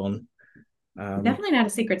give people on? Definitely not a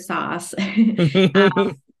secret sauce.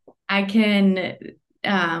 um, I can,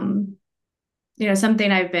 um,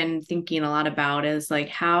 something I've been thinking a lot about is like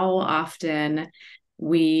how often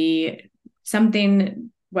we,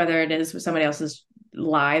 something, whether it is somebody else's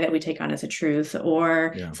lie that we take on as a truth,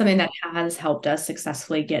 or Yeah, something that has helped us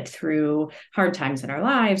successfully get through hard times in our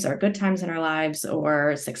lives, or good times in our lives,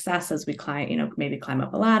 or success as we climb, maybe climb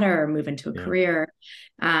up a ladder or move into a yeah. career.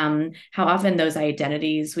 How often those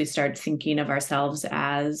identities, we start thinking of ourselves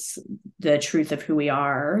as the truth of who we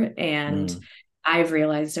are. And Mm, I've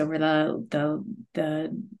realized over the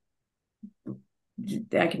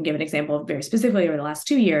I can give an example very specifically over the last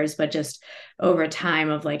 2 years, but just over time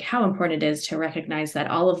of like how important it is to recognize that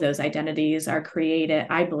all of those identities are created.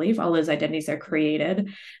 I believe all those identities are created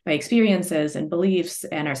by experiences and beliefs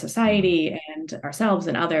and our Mm. society and ourselves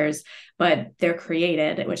and others, but they're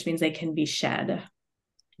created, which means they can be shed.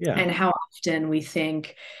 Yeah. And how often we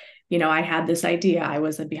think, I had this idea, I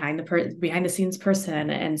was a behind the scenes person,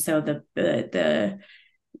 and so the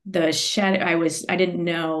shed I didn't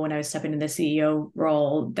know when I was stepping into the CEO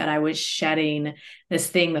role that I was shedding this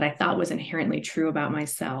thing that I thought was inherently true about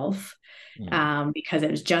myself, Mm. because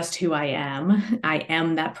it was just who I am. I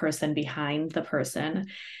am that person behind the person.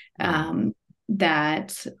 Mm.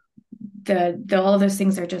 That the all of those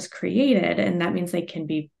things are just created, and that means they can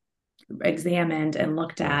be examined and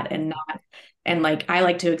looked Yeah. at, and not, and like I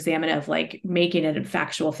like to examine it of like making it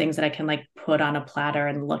factual things that I can like put on a platter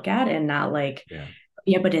and look at, and not like, Yeah.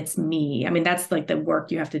 yeah, but it's me. I mean, that's like the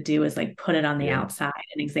work you have to do, is like put it on the Yeah. outside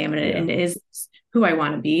and examine it. Yeah. And is this who I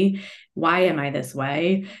want to be? Why am I this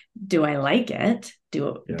way? Do I like it?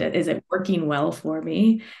 Yeah. Is it working well for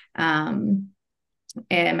me? Um,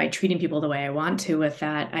 am I treating people the way I want to with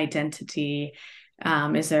that identity?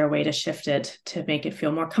 Is there a way to shift it to make it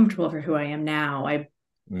feel more comfortable for who I am now? I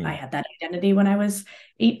Mm. had that identity when I was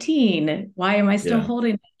 18. Why am I still Yeah.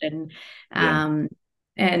 holding it? And Yeah.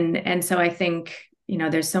 and so I think,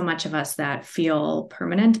 there's so much of us that feel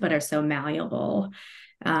permanent but are so malleable.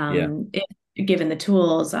 Yeah. If given the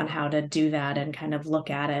tools on how to do that and kind of look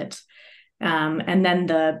at it. And then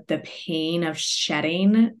the pain of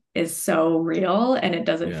shedding is so real and it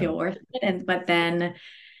doesn't Yeah. feel worth it. And but then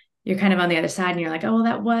you're kind of on the other side and you're like, oh, well,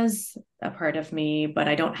 that was a part of me, but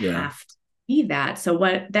I don't Yeah. have to be that. So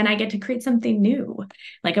what, then I get to create something new.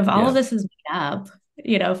 Like if all of Yeah. this is made up,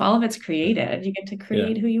 if all of it's created, you get to Yeah.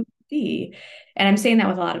 create who you be. And I'm saying that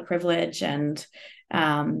with a lot of privilege, and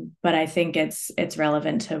but I think it's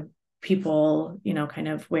relevant to people, kind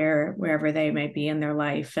of wherever they may be in their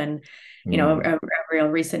life. And, Mm. a real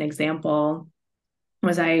recent example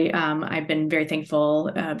was I've been very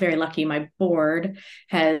thankful, very lucky. My board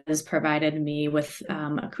has provided me with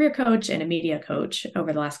a career coach and a media coach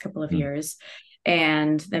over the last couple of Mm. years.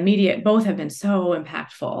 And the media, both have been so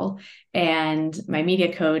impactful. And my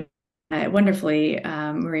media coach, wonderfully,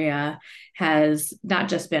 Maria, has not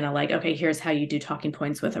just been a like, okay, here's how you do talking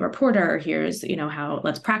points with a reporter. Here's, how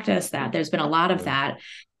let's practice that. There's been a lot of Yeah. that.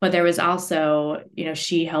 But there was also,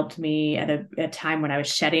 she helped me at a time when I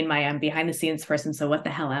was shedding my I'm behind the scenes person. So what the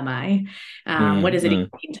hell am I? What Mm. does it even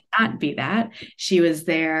Mm. mean to not be that? She was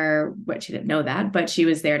there, but she didn't know that, but she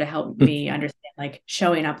was there to help me understand, like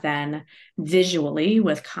showing up then visually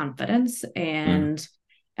with confidence Mm.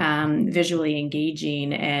 and visually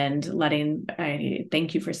engaging and I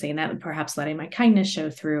thank you for saying that, perhaps letting my kindness show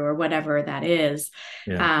through or whatever that is.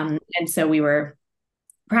 Yeah. And so we were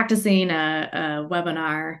practicing a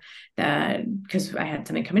webinar that, because I had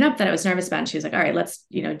something coming up that I was nervous about. And she was like, all right, let's,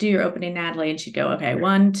 do your opening, Natalie. And she'd go, okay,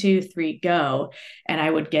 1, 2, 3, go. And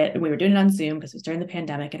we were doing it on Zoom because it was during the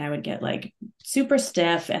pandemic, and I would get like super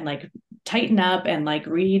stiff and like tighten up and like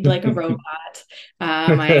read like a robot.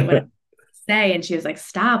 Whatever say. And she was like,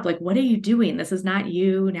 stop, like, what are you doing? This is not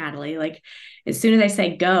you, Natalie. Like, as soon as I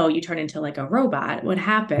say go, you turn into like a robot. What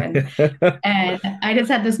happened? And I just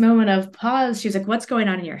had this moment of pause. She was like, what's going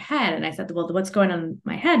on in your head? And I said, well, what's going on in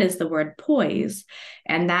my head is the word poise.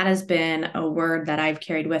 And that has been a word that I've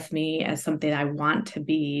carried with me as something I want to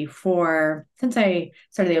be since I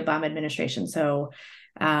started the Obama administration. So,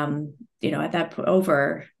 at that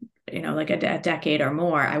over, like a decade or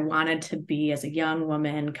more, I wanted to be, as a young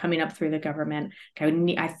woman coming up through the government,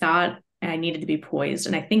 I thought I needed to be poised.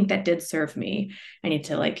 And I think that did serve me. I need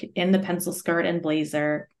to, like, in the pencil skirt and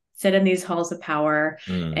blazer, sit in these halls of power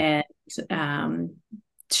Mm. and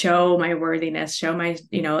show my worthiness, show my,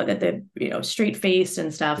 that straight faced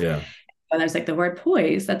and stuff. Yeah. And I was like, the word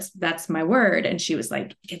poise, that's my word. And she was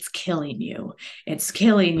like, it's killing you. It's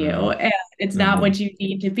killing you. Mm. And it's not Mm. what you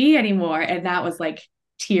need to be anymore. And that was like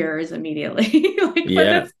tears immediately. Like, but Yeah.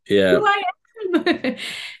 that's Yeah. who I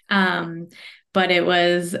am. But it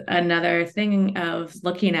was another thing of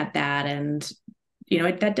looking at that, and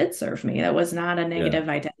that did serve me. That was not a Yeah. negative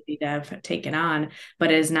identity to have taken on,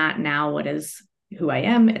 but it is not now what is who I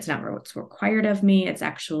am. It's not what's required of me. It's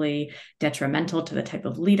actually detrimental to the type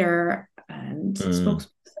of leader and Mm.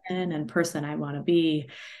 spokesperson and person I want to be.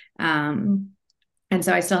 Um, and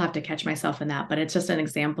so I still have to catch myself in that, but it's just an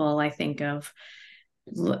example, I think, of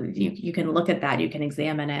you can look at that, you can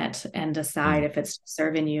examine it and decide Mm. if it's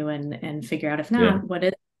serving you, and figure out, if Yeah. not, what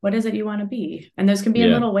is it you want to be? And those can be in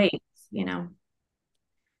Yeah. little ways, you know.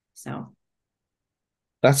 So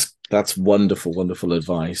That's wonderful, wonderful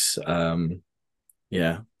advice.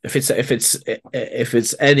 Yeah. If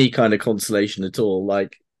it's any kind of consolation at all,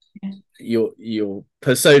 like Yeah. your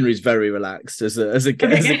persona is very relaxed as a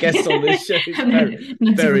guest on this Okay. show. It's I'm not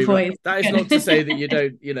super very poised. that is not to say that you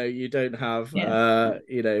don't have Yeah.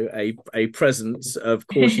 a presence. Of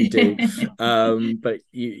course you do, but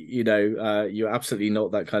you're absolutely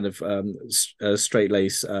not that kind of straight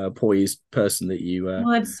lace poised person that you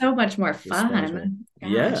Well, it's so much more describes me. fun.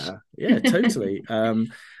 Gosh. Yeah, totally.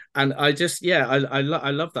 And I just, yeah, I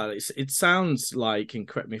love that. It sounds like, and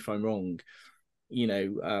correct me if I'm wrong,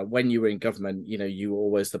 when you were in government, you were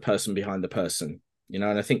always the person behind the person, and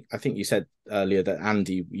I think you said earlier that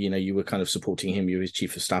Andy, you were kind of supporting him, you were his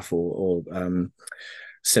chief of staff or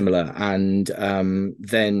similar, and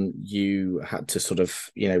then you had to sort of,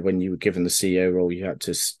 when you were given the CEO role, you had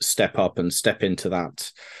to step up and step into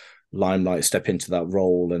that limelight, step into that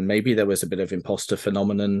role, and maybe there was a bit of imposter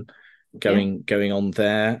phenomenon Yeah. going on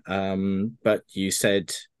there. But you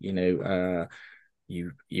said, you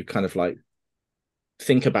kind of like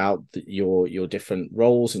think about your different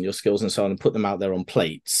roles and your skills and so on, and put them out there on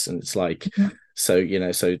plates, and it's like, Mhm. so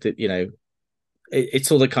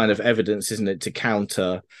it's all the kind of evidence, isn't it, to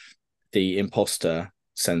counter the imposter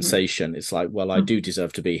sensation. It's like, well, I do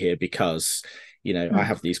deserve to be here because I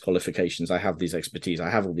have these qualifications, I have these expertise, I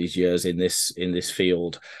have all these years in this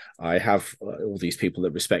field, I have all these people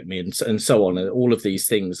that respect me, and so on, and all of these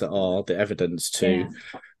things that are the evidence to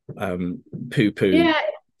Yeah. poo poo Yeah.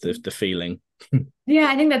 the feeling. Yeah,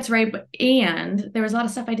 I think that's right. And there was a lot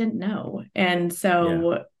of stuff I didn't know. And Yeah.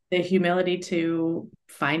 so the humility to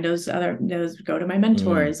find those go to my Mm.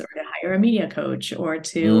 mentors or to hire a media coach or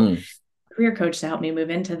to Mm. career coach to help me move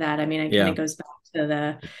into that. I mean, it kind Yeah. of goes back to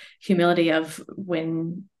the humility of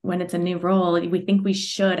when it's a new role, we think we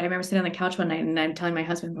should. I remember sitting on the couch one night and I'm telling my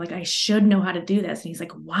husband, like, I should know how to do this. And he's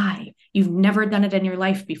like, why? You've never done it in your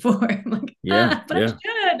life before. I'm like, Yeah. but I Yeah. should.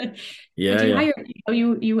 But Yeah. you Yeah. hire,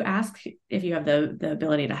 you ask if you have the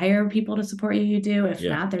ability to hire people to support you, you do. If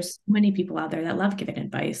Yeah. not, there's so many people out there that love giving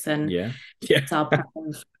advice, and Yeah. Yeah. it's all part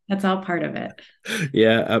of that's all part of it.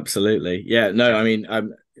 Yeah, absolutely. Yeah, no, I mean,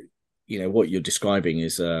 what you're describing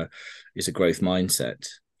is a growth mindset,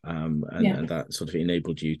 and Yeah. that sort of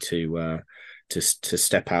enabled you to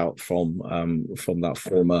step out from that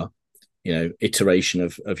former iteration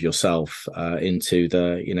of yourself into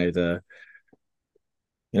the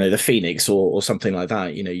phoenix or something like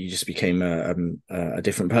that. You just became a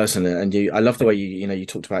different person, and I love the way you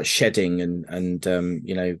talked about shedding and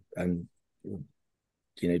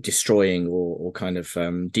destroying or kind of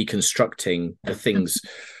deconstructing the things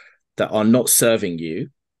that are not serving you,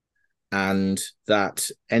 and that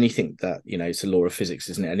anything that it's a law of physics,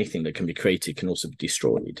 isn't it? Anything that can be created can also be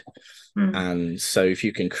destroyed. Mm. And so if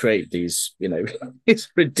you can create these these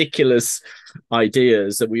ridiculous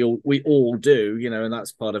ideas that we all do, and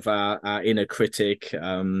that's part of our inner critic,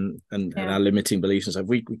 and Yeah. our limiting beliefs, and so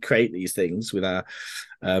we create these things with our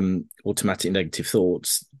automatic negative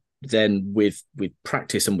thoughts, then with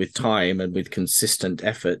practice and with time and with consistent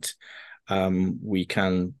effort, we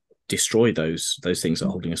can destroy those things that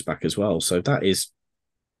are holding us back as well. So that is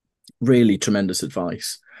really tremendous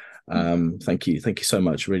advice. Thank you so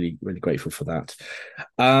much. Really, really grateful for that.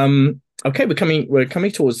 Okay, we're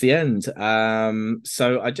coming towards the end.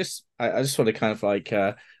 So I just want to kind of like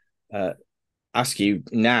ask you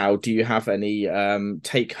now, do you have any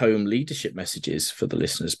take home leadership messages for the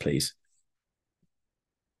listeners, please?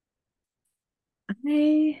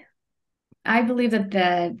 I I believe that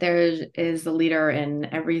there is a leader in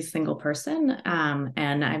every single person.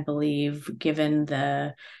 And I believe, given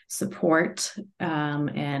the support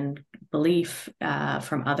and belief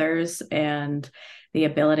from others and the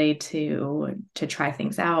ability to try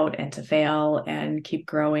things out and to fail and keep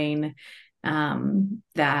growing,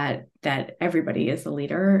 that everybody is a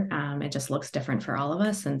leader. It just looks different for all of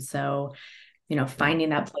us. And so, Yeah, finding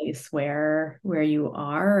that place where you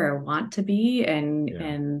are or want to be yeah,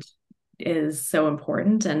 and is so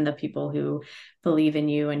important, and the people who believe in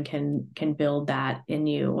you and can build that in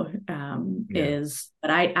you yeah, is,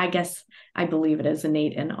 but I guess I believe it is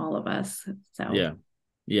innate in all of us. So yeah,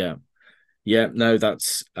 yeah, yeah. No,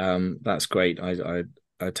 that's great. I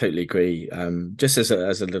totally agree. Just as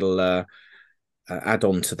a little add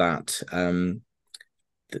on to that,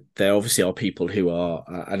 there obviously are people who are,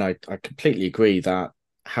 and I completely agree that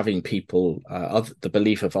having people, the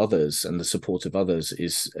belief of others and the support of others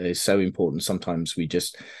is so important. Sometimes we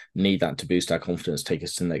just need that to boost our confidence, take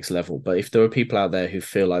us to the next level. But if there are people out there who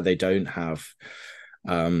feel like they don't have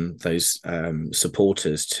those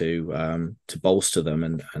supporters to bolster them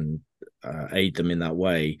and aid them in that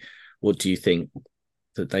way, what do you think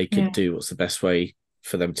that they yeah. could do? What's the best way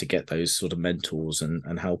for them to get those sort of mentors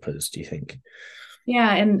and helpers, do you think?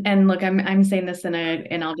 Yeah, and look, I'm saying this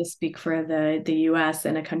and I'll just speak for the US,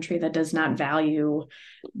 in a country that does not value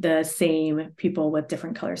the same people with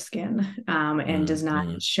different color skin, and does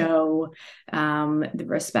not show the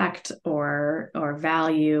respect or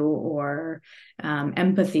value or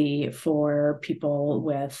empathy for people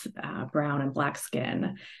with brown and black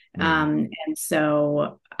skin. And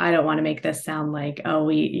so I don't want to make this sound like, oh,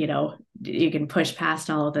 you can push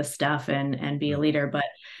past all of this stuff and be a leader, but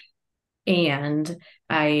and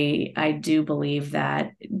I do believe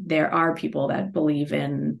that there are people that believe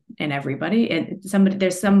in everybody, and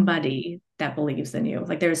there's somebody that believes in you.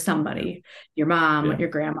 Like there's somebody, your mom, your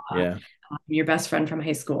grandma, your best friend from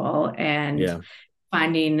high school, and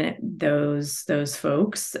finding those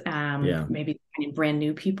folks, maybe finding brand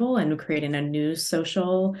new people and creating a new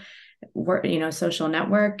social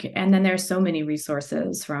network. And then there's so many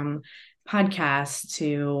resources, from podcasts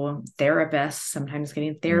to therapists. Sometimes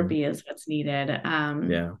getting therapy is what's needed.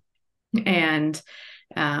 And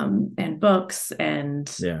books,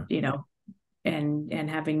 and and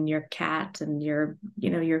having your cat and your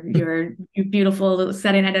beautiful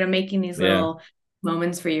setting. I don't know, making these little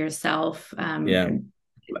moments for yourself.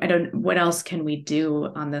 What else can we do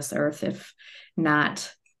on this earth if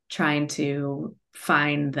not trying to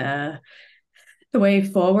find the way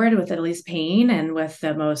forward with at least pain and with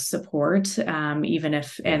the most support, even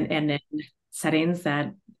if and in settings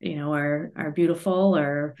that are beautiful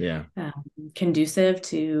or conducive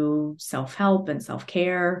to self-help and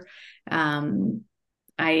self-care.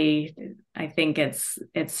 I think it's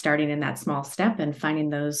starting in that small step and finding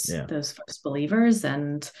those first believers,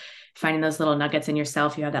 and finding those little nuggets in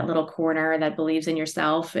yourself. You have that little corner that believes in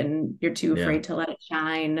yourself, and you're too afraid to let it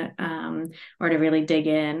shine, or to really dig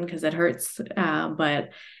in because it hurts.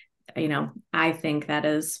 But I think that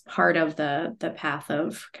is part of the path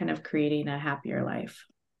of kind of creating a happier life.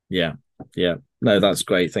 Yeah. No, that's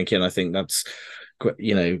great. Thank you. And I think that's,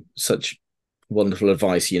 such wonderful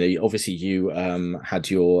advice. Obviously you had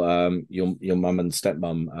your mum and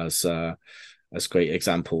stepmom as great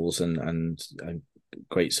examples and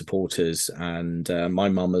great supporters, and my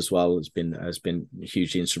mum as well has been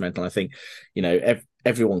hugely instrumental. I think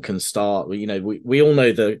everyone can start. We all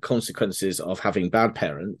know the consequences of having bad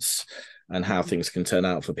parents and how things can turn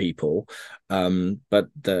out for people, but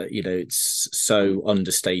it's so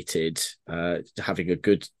understated, having a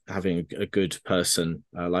good person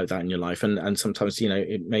like that in your life, and sometimes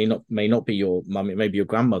it may not be your mum, it may be your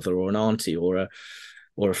grandmother or an auntie or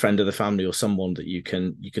a friend of the family, or someone that you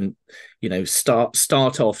can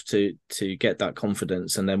start off to get that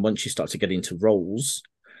confidence. And then once you start to get into roles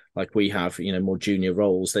like we have, more junior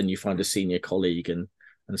roles, then you find a senior colleague and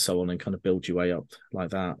so on, and kind of build your way up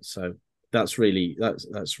like that. So that's really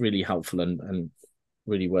helpful and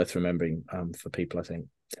really worth remembering for people, I think.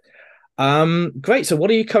 Great. So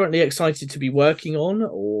what are you currently excited to be working on,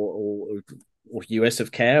 or US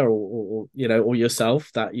of Care, or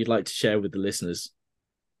yourself, that you'd like to share with the listeners?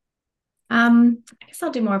 I guess I'll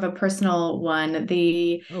do more of a personal one.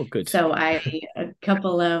 Good. So a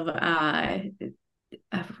couple of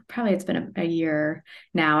probably it's been a year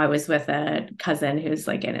now. I was with a cousin who's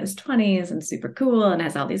like in his 20s and super cool and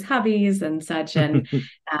has all these hobbies and such. And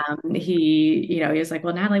he was like,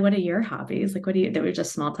 well, Natalie, what are your hobbies? Like, they were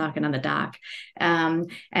just small talking on the dock.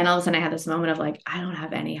 And all of a sudden I had this moment of like, I don't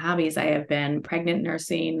have any hobbies. I have been pregnant,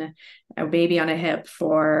 nursing a baby on a hip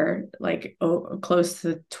for like close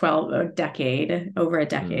to over a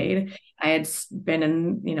decade. I had been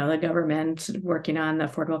in, the government working on the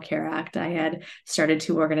Affordable Care Act. I had started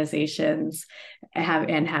 2 organizations,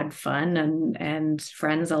 had fun and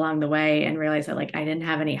friends along the way, and realized that like I didn't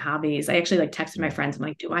have any hobbies. I actually like texted my friends. I'm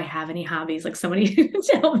like, do I have any hobbies? Like somebody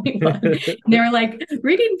tell me one. And they were like,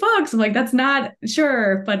 reading books. I'm like, that's not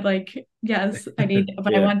sure, but like, yes, I need,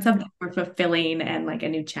 but I want something more fulfilling and like a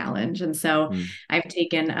new challenge. And so I've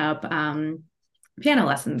taken up piano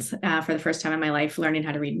lessons for the first time in my life, learning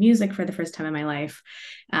how to read music for the first time in my life.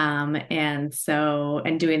 And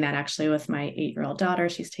doing that actually with my 8-year-old daughter.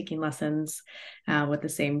 She's taking lessons with the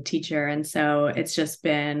same teacher. And so it's just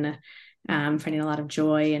been finding a lot of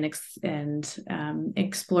joy and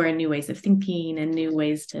exploring new ways of thinking and new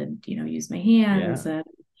ways to, use my hands and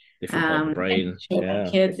different part of the brain. Show my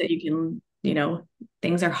kids that you can,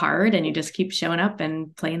 things are hard and you just keep showing up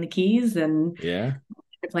and playing the keys and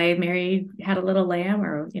play Mary Had a Little Lamb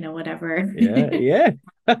or whatever.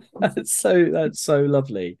 That's so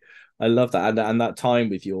lovely. I love that, and that time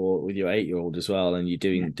with your 8-year-old as well, and you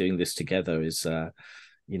doing this together is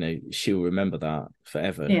she'll remember that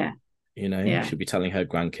forever. She'll be telling her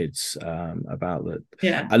grandkids about that.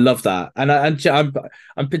 Yeah. I love that. And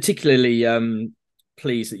I'm particularly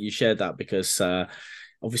pleased that you shared that, because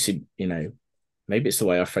obviously, maybe it's the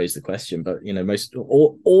way I phrased the question, but most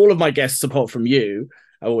all of my guests, apart from you,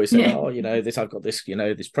 I always say, I've got this,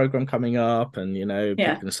 this program coming up, and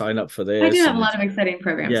people can sign up for this. I do have a lot of exciting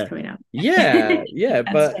programs coming up. Yeah.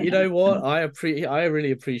 But you know what? I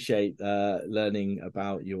really appreciate learning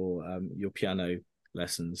about your piano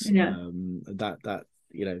lessons. That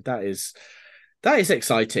is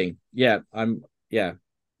exciting.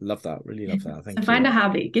 Love that. Really love that. Thank you. Find a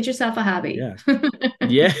hobby. Get yourself a hobby.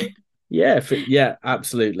 Yeah,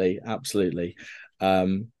 absolutely.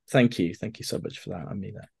 Thank you so much for that. I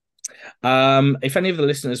mean that. If any of the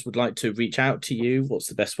listeners would like to reach out to you, what's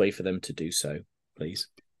the best way for them to do so, please?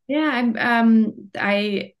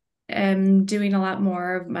 I am doing a lot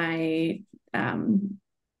more of my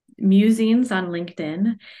musings on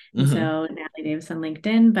LinkedIn. Mm-hmm. So Natalie Davis on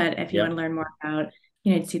LinkedIn. But if you want to learn more about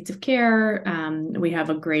United States of Care, we have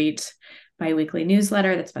a great biweekly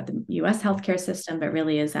newsletter that's about the U.S. healthcare system, but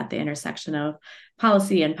really is at the intersection of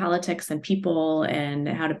policy and politics and people, and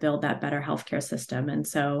how to build that better healthcare system. And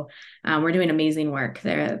so we're doing amazing work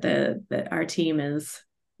there. Our team is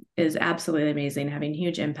absolutely amazing, having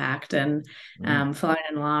huge impact, and following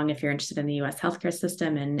along. If you're interested in the U.S. healthcare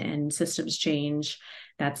system and systems change,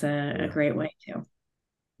 that's a great way too.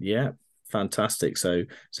 Yeah, fantastic. So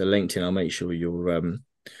LinkedIn, I'll make sure your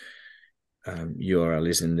URL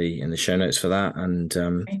is in the show notes for that, and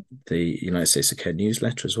the United States of Care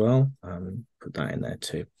newsletter as well. Put that in there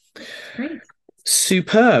too. Great.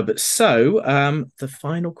 Superb. So the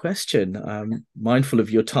final question, mindful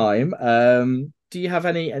of your time, do you have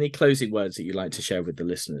any closing words that you'd like to share with the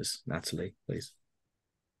listeners, Natalie, please?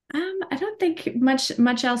 I don't think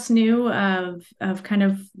much else new of kind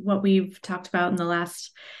of what we've talked about in the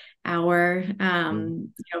last hour.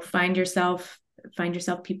 Find yourself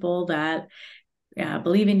people that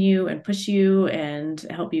believe in you and push you and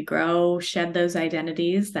help you grow, shed those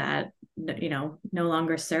identities that no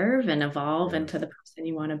longer serve, and evolve into the person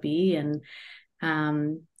you want to be. And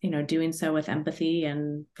doing so with empathy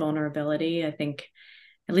and vulnerability, I think,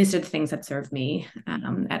 at least, are the things that serve me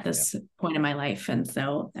at this point in my life. And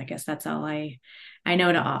so I guess that's all I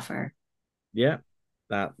know to offer. Yeah,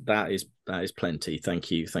 that is plenty.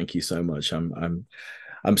 Thank you so much.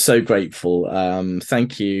 I'm so grateful.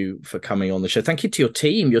 Thank you for coming on the show. Thank you to your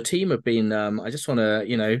team. Your team have been, I just want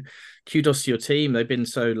to, kudos to your team. They've been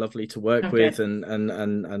so lovely to work with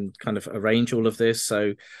and kind of arrange all of this.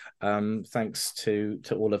 So thanks to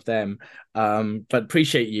all of them. But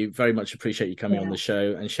very much appreciate you coming on the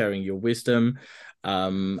show and sharing your wisdom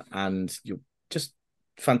and your just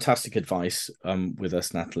fantastic advice with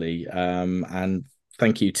us, Natalie. And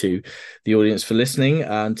thank you to the audience for listening.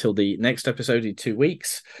 Until the next episode in 2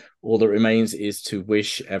 weeks, all that remains is to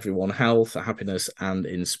wish everyone health, happiness, and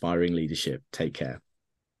inspiring leadership. Take care.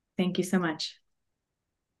 Thank you so much.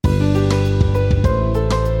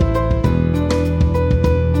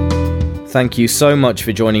 Thank you so much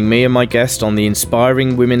for joining me and my guest on the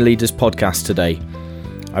Inspiring Women Leaders podcast today.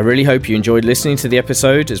 I really hope you enjoyed listening to the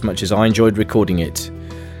episode as much as I enjoyed recording it.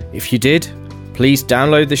 If you did, please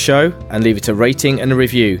download the show and leave it a rating and a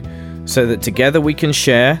review so that together we can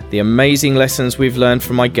share the amazing lessons we've learned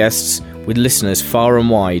from my guests with listeners far and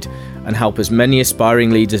wide and help as many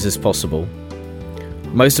aspiring leaders as possible.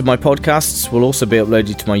 Most of my podcasts will also be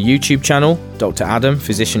uploaded to my YouTube channel, Dr. Adam,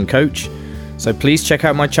 Physician Coach. So please check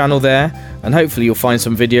out my channel there, and hopefully you'll find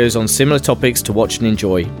some videos on similar topics to watch and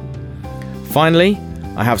enjoy. Finally,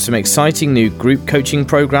 I have some exciting new group coaching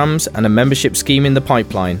programs and a membership scheme in the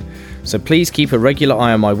pipeline. So please keep a regular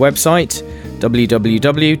eye on my website,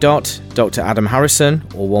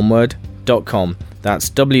 www.dradamharrison.com. That's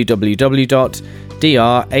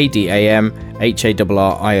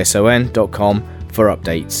www.dradamharrison.com for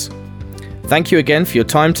updates. Thank you again for your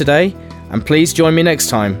time today, and please join me next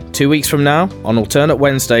time, 2 weeks from now, on alternate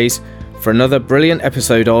Wednesdays, for another brilliant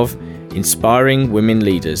episode of Inspiring Women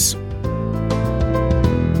Leaders.